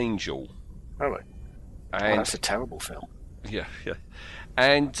 "Blue Angel." Oh, right. And that's a terrible film. Yeah.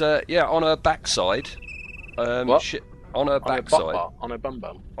 And on her backside, on her backside, on her bum,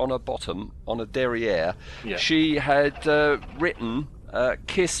 on her bottom, on her derriere, yeah. She had written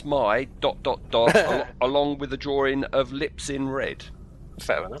 "Kiss my ... along with a drawing of lips in red.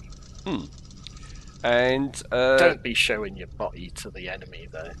 Fair enough. And don't be showing your body to the enemy,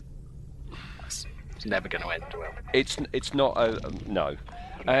 though. It's never going to end well. It's not no.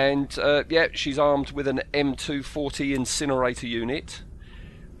 And she's armed with an M240 incinerator unit,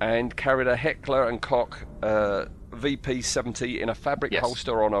 and carried a Heckler and Koch VP-70 in a fabric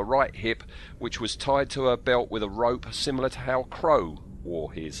holster on her right hip, which was tied to her belt with a rope, similar to how Crowe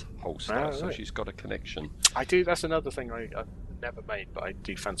wore his holster. So she's got a connection. I do. That's another thing I've never made, but I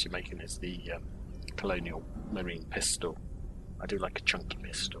do fancy making, is the Colonial Marine pistol. I do like a chunky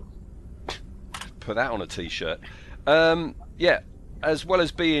pistol. Put that on a t-shirt. As well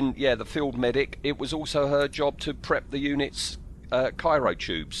as being the field medic, it was also her job to prep the unit's Cairo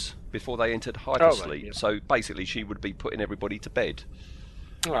tubes before they entered hypersleep. Yeah. So basically she would be putting everybody to bed.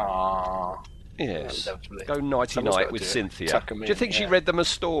 Aww. Yes. Go nighty-night with Cynthia. Do you think she read them a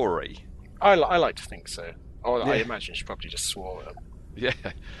story? I like to think so. I imagine she probably just swore at them. Yeah.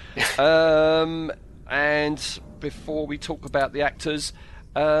 And before we talk about the actors,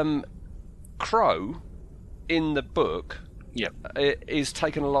 Crowe, in the book, is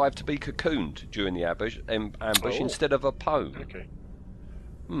taken alive to be cocooned during the ambush instead of a pwn. Okay.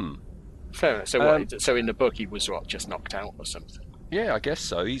 Fair enough. So, so in the book he was just knocked out or something? Yeah, I guess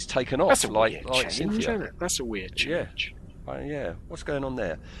so. He's taken off. That's a like change, Cynthia. isn't it? That's a weird change. Yeah. What's going on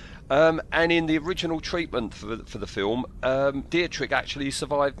there? And in the original treatment for the film, Dietrich actually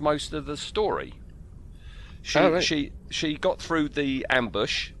survived most of the story. She got through the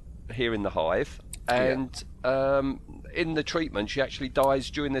ambush here in the hive, and in the treatment she actually dies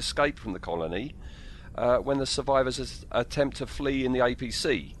during the escape from the colony when the survivors attempt to flee in the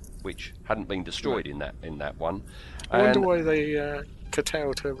APC, which hadn't been destroyed in that one. I wonder why they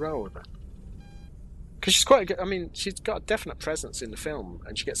curtailed her role then. Because she's quite good. I mean, she's got a definite presence in the film,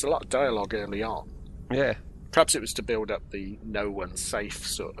 and she gets a lot of dialogue early on. Yeah. Perhaps it was to build up the no one's safe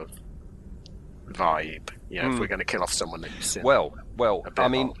sort of vibe. If we're going to kill off someone that you've seen. Well, I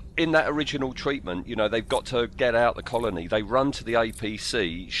mean, in that original treatment, they've got to get out the colony. They run to the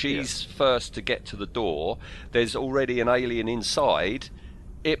APC. She's first to get to the door. There's already an alien inside.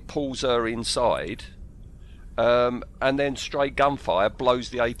 It pulls her inside, and then stray gunfire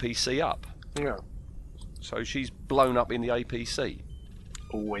blows the APC up. Yeah. So she's blown up in the APC.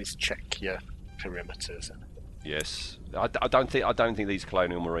 Always check your perimeters. Yes, I don't think these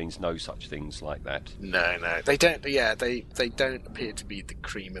Colonial Marines know such things like that. No, they don't. Yeah, they don't appear to be the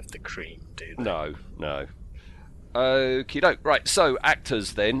cream of the cream, do they? No. Okie doke. Right. So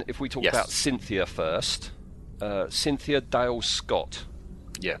actors then. If we talk about Cynthia first, Cynthia Dale Scott.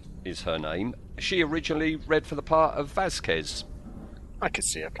 Yeah, is her name. She originally read for the part of Vasquez. I could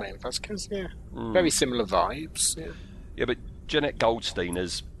see her playing Vasquez. Yeah, very similar vibes. Yeah, but Jeanette Goldstein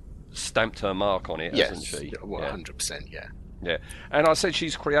has stamped her mark on it, hasn't she? 100%. Yeah, and I said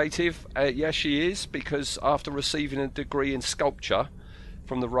she's creative. Yes, she is, because after receiving a degree in sculpture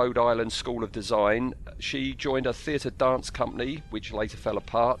from the Rhode Island School of Design, she joined a theatre dance company, which later fell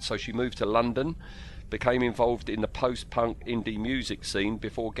apart. So she moved to London, became involved in the post-punk indie music scene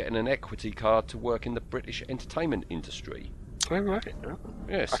before getting an equity card to work in the British entertainment industry. Oh, right. Oh.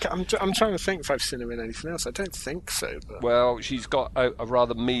 Yes. I'm trying to think if I've seen her in anything else. I don't think so. But... Well, she's got a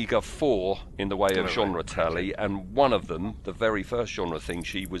rather meagre 4 in the way of genre tally, and one of them, the very first genre thing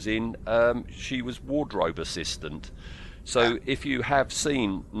she was in, she was wardrobe assistant. So if you have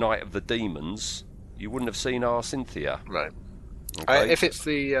seen Night of the Demons, you wouldn't have seen our Cynthia. Right. Okay? If it's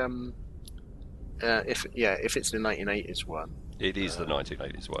the if it's the 1980s one, it is the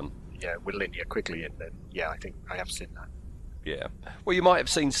 1980s one. Yeah, with Linnea Quigley in, then I think I have seen that. Yeah. Well, you might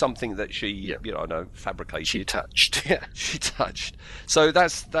have seen something that she, fabricated. She touched. Yeah. She touched. So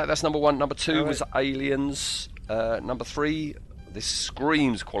that's number 1. Number 2 was Aliens. Number 3, this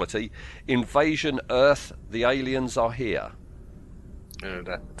screams quality. Invasion Earth. The aliens are here.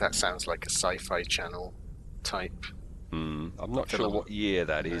 That sounds like a Sci-Fi Channel type. I'm not sure what year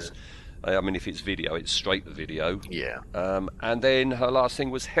that is. I mean, if it's video, it's straight to video. Yeah. And then her last thing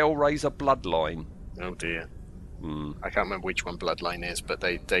was Hellraiser Bloodline. Oh dear. I can't remember which one Bloodline is, but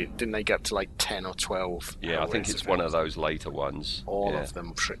they didn't they get up to like 10 or 12. Yeah, I think it's one of those later ones. All of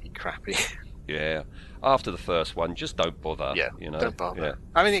them pretty crappy. Yeah. After the first one, just don't bother. Yeah, don't bother. Yeah.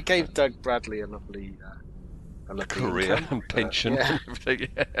 I mean, it gave Doug Bradley a lovely career income, and pension and everything.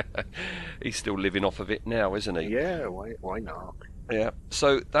 Yeah. He's still living off of it now, isn't he? Yeah, why not? Yeah.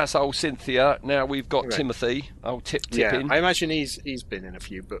 So that's old Cynthia. Now we've got Timothy, old Tip-Tipping. Yeah, I imagine he's been in a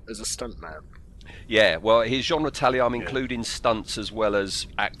few, but as a stuntman. Yeah, well, his genre tally, I'm including stunts as well as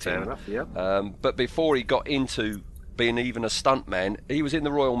acting. Fair enough, yeah. But before he got into being even a stuntman, he was in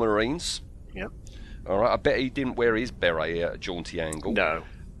the Royal Marines. Yeah. All right, I bet he didn't wear his beret at a jaunty angle. No.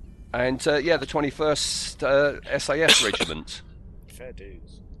 And, the 21st SAS Regiment. Fair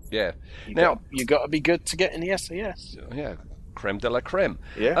dues. Yeah. You got to be good to get in the SAS. Yeah, creme de la creme.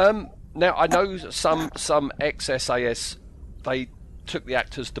 Yeah. Now, I know some ex-SAS, they took the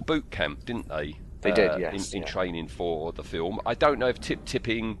actors to boot camp, didn't they? They did, yes. In training for the film. I don't know if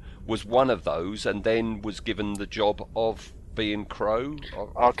Tip-Tipping was one of those and then was given the job of being Crowe.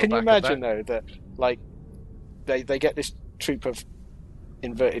 Can you imagine, though, that, like, they get this troupe of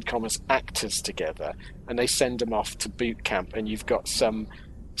inverted commas actors together and they send them off to boot camp, and you've got some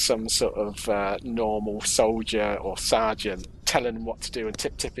sort of normal soldier or sergeant telling them what to do, and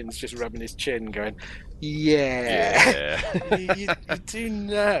Tip-Tipping's just rubbing his chin going, yeah. you do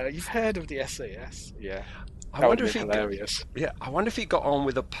know, you've heard of the SAS. Yeah. I wonder if hilarious. I wonder if he got on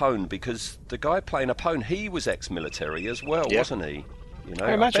with Apone, because the guy playing Apone, he was ex-military as well, wasn't he? You know,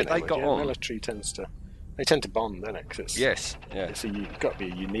 I imagine they got on. Military tend to bond, don't it? Yes. It's got to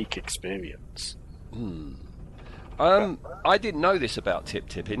be a unique experience. I didn't know this about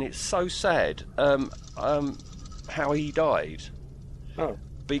Tip-Tipping. It's so sad. how he died. Oh.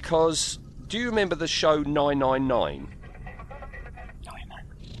 Because, do you remember the show 999?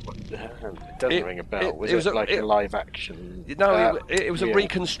 It doesn't ring a bell. Was it like a live action? No, it was a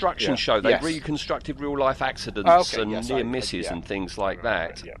reconstruction show. They Yes. reconstructed real life accidents and yes, near misses and things like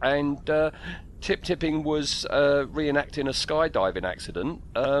that. Yeah. And Tip Tipping was reenacting a skydiving accident,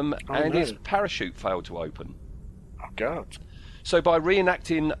 and his parachute failed to open. Oh God! So by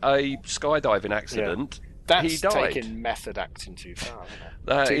reenacting a skydiving accident, he That's died. taking method acting too far, isn't it?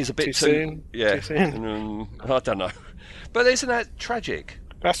 That is a bit too soon. Yeah, Too soon? I don't know. But isn't that tragic?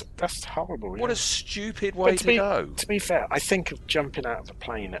 That's horrible. What yeah. a stupid way to go. To be fair, I think of jumping out of a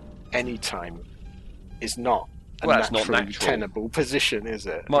plane at any time is not a Well, that's not naturally natural. tenable position, is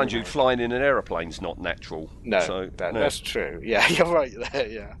it? Mind you, flying in an aeroplane's not natural. No, so, that's true. Yeah, you're right there.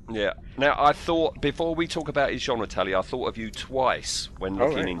 Yeah. Yeah. Now, I thought, before we talk about his genre tally, I thought of you twice when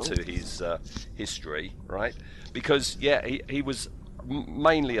looking into his history, right? Because, he was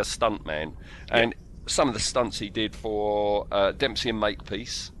mainly a stuntman, and some of the stunts he did for Dempsey and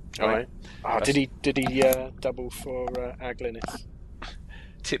Makepeace. All right. Oh, did he double for Aglinnis?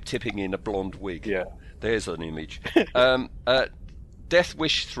 Tipping in a blonde wig. Yeah. There's an image. Death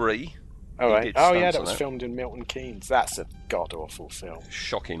Wish 3. All right. did Oh, yeah, stunts that on was filmed in Milton Keynes. That's a god-awful film.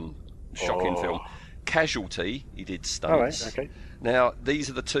 Shocking film. Casualty, he did stunts. All right, okay. Now, these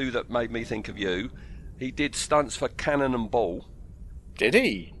are the two that made me think of you. He did stunts for Cannon and Ball. Did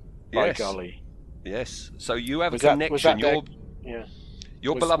he? By Yes. golly. Yes. So you have Was a connection.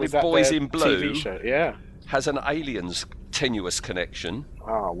 Your beloved Boys in Blue TV show? Yeah. has an Aliens tenuous connection.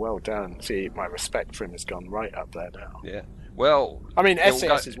 Oh, well done. See, my respect for him has gone right up there now. Yeah. Well, I mean, it'll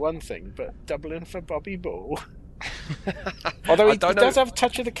SAS go- is one thing, but doubling for Bobby Ball. Although he does have a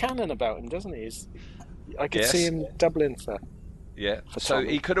touch of the Cannon about him, doesn't he? I could see him doubling for. Yeah. For So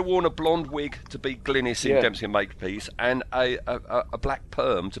Tommy. he could have worn a blonde wig to be Glynis in Dempsey and Makepeace, and a black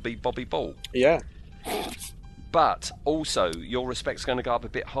perm to be Bobby Ball. Yeah. But also, your respect's going to go up a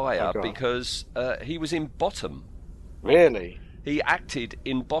bit higher Oh, God. because he was in Bottom. Really? He acted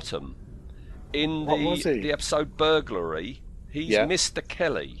in Bottom. In What was he? the episode Burglary, he's Mr.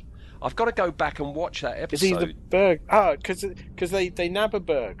 Kelly. I've got to go back and watch that episode. Is he the burglar? Oh, because they nab a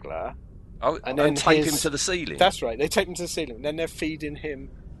burglar. Oh, and then tape him to the ceiling. That's right. They take him to the ceiling. And then they're feeding him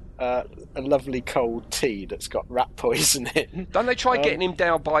a lovely cold tea that's got rat poison in. Don't they try getting him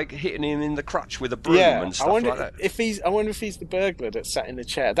down by hitting him in the crutch with a broom and stuff like that? I wonder if he's the burglar that sat in the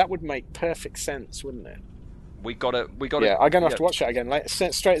chair. That would make perfect sense, wouldn't it? We got to. Yeah, I'm gonna have to watch it again. Like,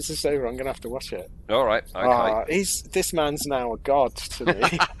 straight as it's over, I'm gonna have to watch it. All right. Okay. This man's now a god to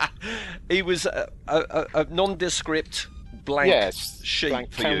me. He was a nondescript blank sheet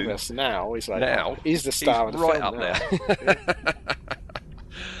blank for canvas. you. Now he's like, now he's the star of the right film up now. there.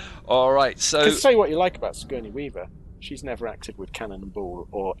 All right. So Because say what you like about Sigourney Weaver, she's never acted with Cannon and Ball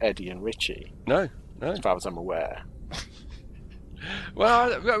or Eddie and Richie. No. As far as I'm aware.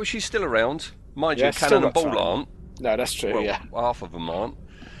 Well, she's still around. Mind Yeah, you, still Cannon and got Ball time. aren't. No, that's true. Well, yeah. half of them aren't.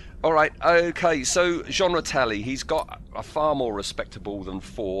 All right, okay, so genre tally, he's got a far more respectable than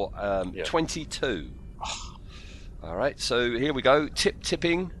 4, 22. All right, so here we go.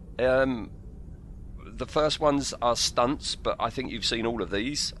 Tipping. The first ones are stunts, but I think you've seen all of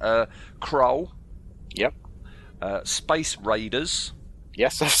these. Crowe. Yep. Space Raiders.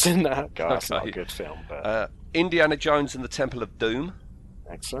 Yes, I've seen that. God, that's not a good film, but Indiana Jones and the Temple of Doom.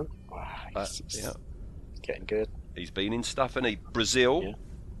 excellent. Wow, he's Yeah, getting good. he's been in stuff, and Brazil. Yeah.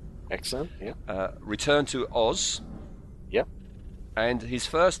 Excellent. Yeah. Return to Oz. Yep. And his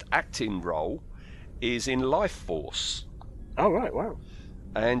first acting role is in Life Force. Oh right. Wow.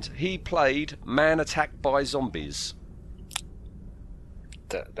 And he played Man Attacked by Zombies.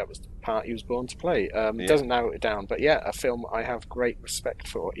 That was the part he was born to play. Doesn't narrow it down, but yeah, a film I have great respect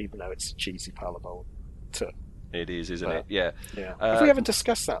for, even though it's a cheesy pile of old. It is, isn't it? Yeah. Yeah. Have we ever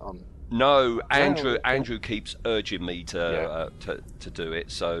discussed that on? No, Andrew keeps urging me to do it.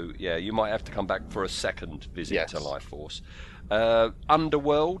 So yeah, you might have to come back for a second visit to Life Force.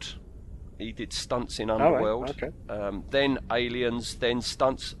 Underworld, he did stunts in Underworld. Oh, right. Okay. Then Aliens, then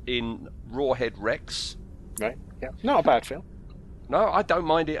stunts in Rawhead Rex. Right. Yeah. Not a bad film. No, I don't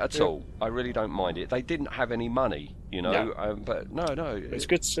mind it at all. I really don't mind it. They didn't have any money, you know. No. But no, It's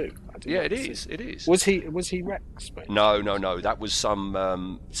good suit. Yeah, it is. It is. Was he Rex? Mate? No. That was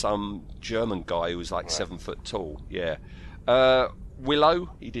some German guy who was like 7 foot tall. Yeah. Willow.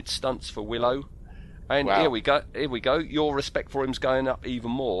 He did stunts for Willow. And here we go. Your respect for him's going up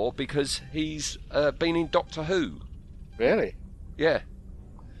even more because he's been in Doctor Who. Really? Yeah.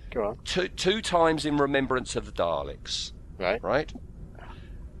 Go on. Two times in Remembrance of the Daleks. Right. Right.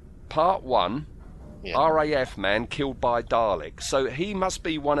 Part 1, RAF man killed by Dalek. So he must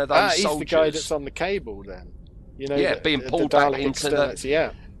be one of those he's soldiers. the guy that's on the cable then. You know, Yeah, being pulled back into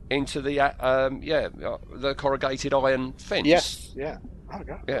the corrugated iron fence. Yes, yeah. Oh,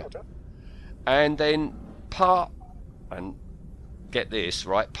 God. Yeah. Well done. And then get this,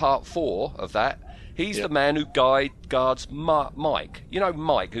 right, part 4 of that, he's the man who guards Mike. You know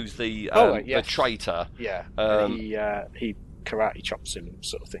Mike, who's the traitor. Yeah, he karate chops him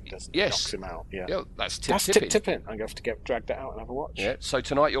sort of thing, doesn't he? Yes. Knocks him out, yeah. That's That's Tip-Tipping. Tip-Tipping. I'm going to have to drag that out and have a watch. Yeah, so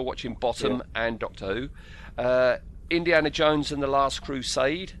tonight you're watching Bottom and Doctor Who. Indiana Jones and the Last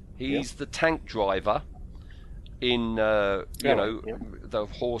Crusade. He's the tank driver in, the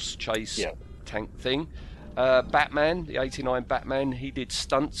horse chase tank thing. Batman, the 89 Batman, he did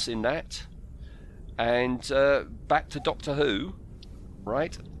stunts in that. And back to Doctor Who,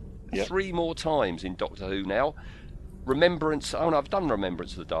 right? 3 more times in Doctor Who now. Remembrance. Oh no, I've done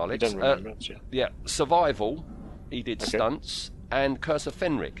Remembrance of the Daleks. You've done Remembrance, yeah. Survival, he did stunts, and Curse of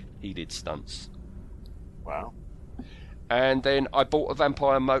Fenric, he did stunts. Wow. And then I bought a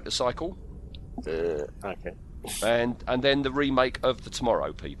vampire motorcycle. Okay. And then the remake of The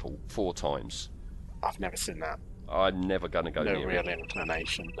Tomorrow People 4 times. I've never seen that. I'm never going to go near No real it.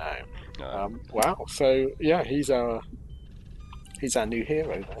 inclination, no. No. Wow. So yeah, he's our new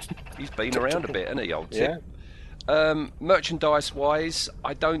hero then. He's been around a bit, hasn't he, old Tip? Yeah. Merchandise-wise,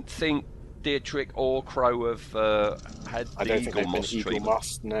 I don't think Dietrich or Crowe have had I the don't think Eagle they've Moss been Eagle treatment.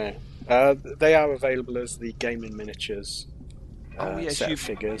 Moss, no. They are available as the gaming miniatures. Set of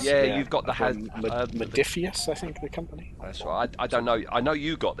figures. Yeah, you've got the Modifius, I think, the company. That's right. I don't know. I know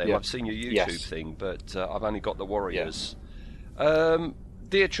you got them. Yeah. I've seen your YouTube Yes. thing, but I've only got the Warriors.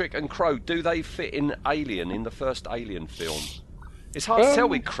 Dietrich and Crowe, do they fit in Alien, in the first Alien film? It's hard to tell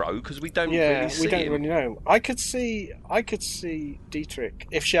with Crowe because we don't really see we don't him. really know. I could see Dietrich,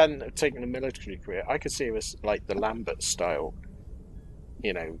 if she hadn't taken a military career, I could see her as like the Lambert style,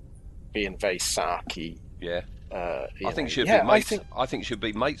 being very sarky. Yeah. I think know. she'd be mates. I think she'd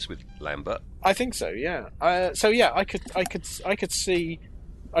be mates with Lambert. I think so. Yeah. I could see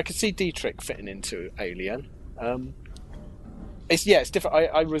Dietrich fitting into Alien. It's different.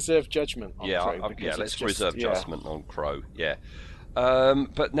 I reserve judgment on Crowe. Let's reserve judgment on Crowe. Yeah.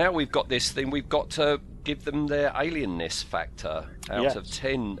 But now we've got this thing. We've got to give them their alienness factor out of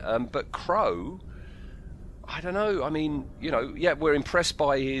 10. But Crowe, I don't know. I mean, we're impressed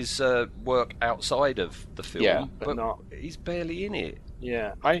by his work outside of the film, but not. He's barely in it.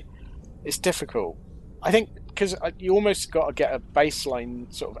 Yeah, it's difficult. I think because you almost got to get a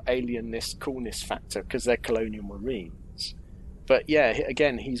baseline sort of alienness, coolness factor because they're Colonial Marines. But yeah,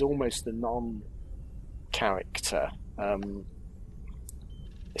 again, he's almost the non-character.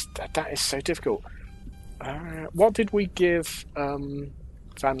 That is so difficult. What did we give Van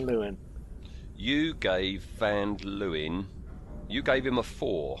Leeuwen? You gave Van Leeuwen. You gave him a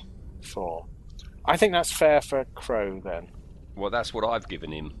 4. 4. I think that's fair for Crowe then. Well, that's what I've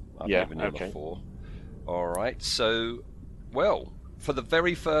given him. I've given him a 4. All right. So, for the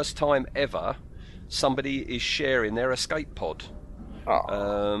very first time ever, somebody is sharing their escape pod.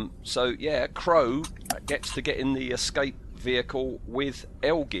 Crowe gets to get in the escape vehicle with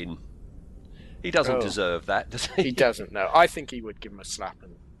Elgin. He doesn't deserve that, does he? He doesn't, no. I think he would give him a slap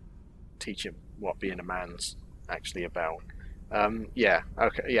and teach him what being a man's actually about.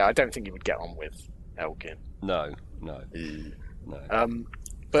 I don't think he would get on with Elgin. No.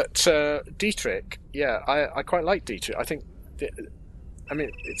 But Dietrich, I quite like Dietrich. I think,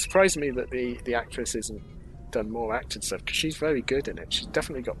 it surprised me that the actress isn't done more acting stuff because she's very good in it. She's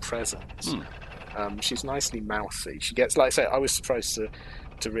definitely got presence. She's nicely mouthy. She gets, like I say, I was surprised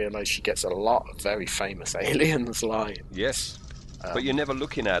to realise she gets a lot of very famous aliens lines. Yes. But you're never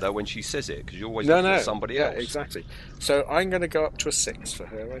looking at her when she says it because you're always looking at somebody else. Yeah, exactly. So I'm going to go up to a 6 for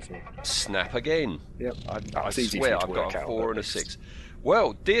her, I think. Snap again. Yep. I swear I've got a 4 and a 6.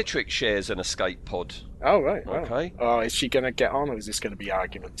 Well, Dietrich shares an escape pod. Oh, right. Okay. Oh, is she going to get on or is this going to be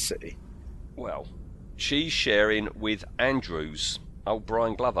Argument City? Well, she's sharing with Andrews, old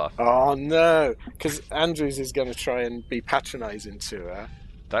Brian Glover. Oh, no. Because Andrews is going to try and be patronising to her.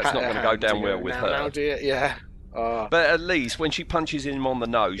 That's not going to go down well with her. Now, dear. Yeah. But at least when she punches him on the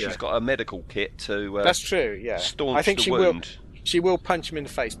nose, she's got a medical kit to that's true, yeah. Staunch I think the she wound. She will punch him in the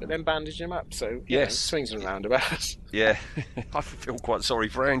face, but then bandage him up. So swings and roundabouts. Yeah, I feel quite sorry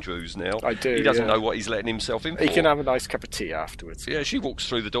for Andrews now. I do. He doesn't know what he's letting himself in for. He can have a nice cup of tea afterwards. Yeah, she walks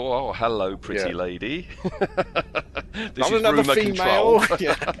through the door. Oh, hello, pretty lady. This Not is another rumour female. control.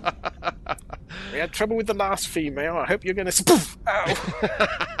 Yeah. We had trouble with the last female. I hope you're going to.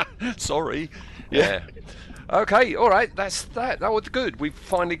 Ow! Sorry. Yeah. Okay. All right. That's that. That was good. We've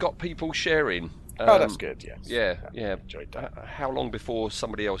finally got people sharing. Oh, that's good. Yes. Yeah. Enjoyed that. How long before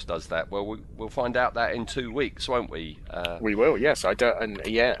somebody else does that? Well, we'll find out that in 2 weeks, won't we? We will. Yes. I don't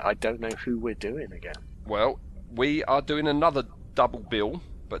know who we're doing again. Well, we are doing another double bill,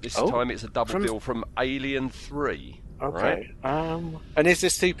 but this time it's a double bill from Alien 3. Okay. Right? And is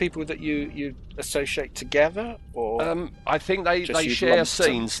this two people that you associate together, or? I think they share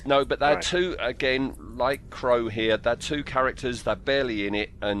scenes. No, but they're two, again, like Crowe here, they're two characters, they're barely in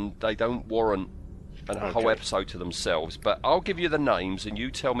it, and they don't warrant a whole episode to themselves. But I'll give you the names, and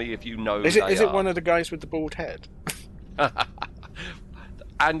you tell me if you know Is it one of the guys with the bald head?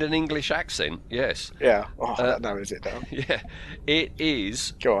 And an English accent, yes. Yeah. Oh, no, is it down? Yeah. It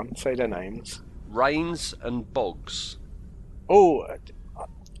is... Go on, say their names. Rains and Boggs. Oh,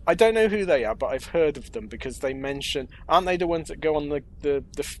 I don't know who they are, but I've heard of them because they mention... Aren't they the ones that go on the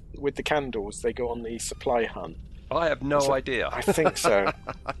with the candles? They go on the supply hunt. I have no idea. I think so.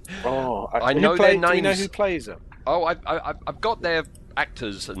 I know their names. Do you know who plays them? Oh, I've got their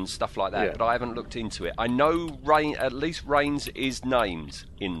actors and stuff like that, but I haven't looked into it. I know at least Rains is named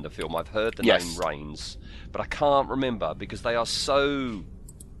in the film. I've heard the name Rains, but I can't remember because they are so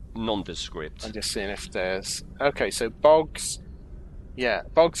nondescript. I'm just seeing if there's... Okay, so Boggs... Yeah,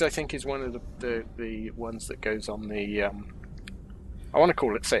 Boggs I think is one of the ones that goes on the... I want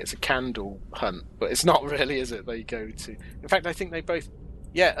to say it's a candle hunt, but it's not really, is it? They go to... In fact, I think they both...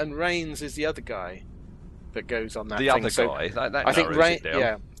 Yeah, and Rains is the other guy that goes on that the thing. Other guy? That I think it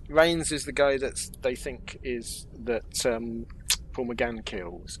down. Rains is the guy they think is that Paul McGann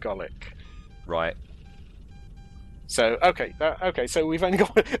kills, Golic. Right. So so we've only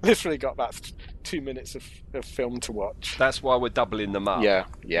literally got about 2 minutes of film to watch. That's why we're doubling them up.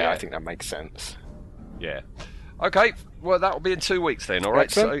 Yeah, I think that makes sense. Yeah. Okay, well that'll be in 2 weeks then. All right.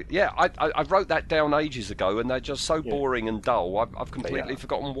 Excellent. So yeah, I wrote that down ages ago, and they're just so boring and dull. I've completely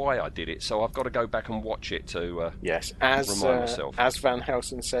forgotten why I did it, so I've got to go back and watch it to remind myself. As Van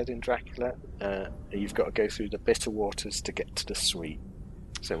Helsing said in Dracula, you've got to go through the bitter waters to get to the sweet.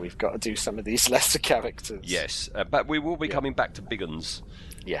 So we've got to do some of these lesser characters. Yes, but we will be coming back to big uns.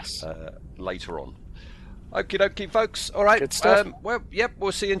 Yes. Later on. Okie dokie, folks. All right. Good stuff.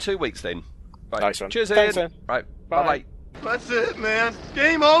 We'll see you in 2 weeks then. Right. Nice one. Cheers, Thanks, Ian. then. Right. Bye. Bye-bye. That's it, man.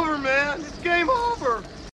 Game over, man. It's game over.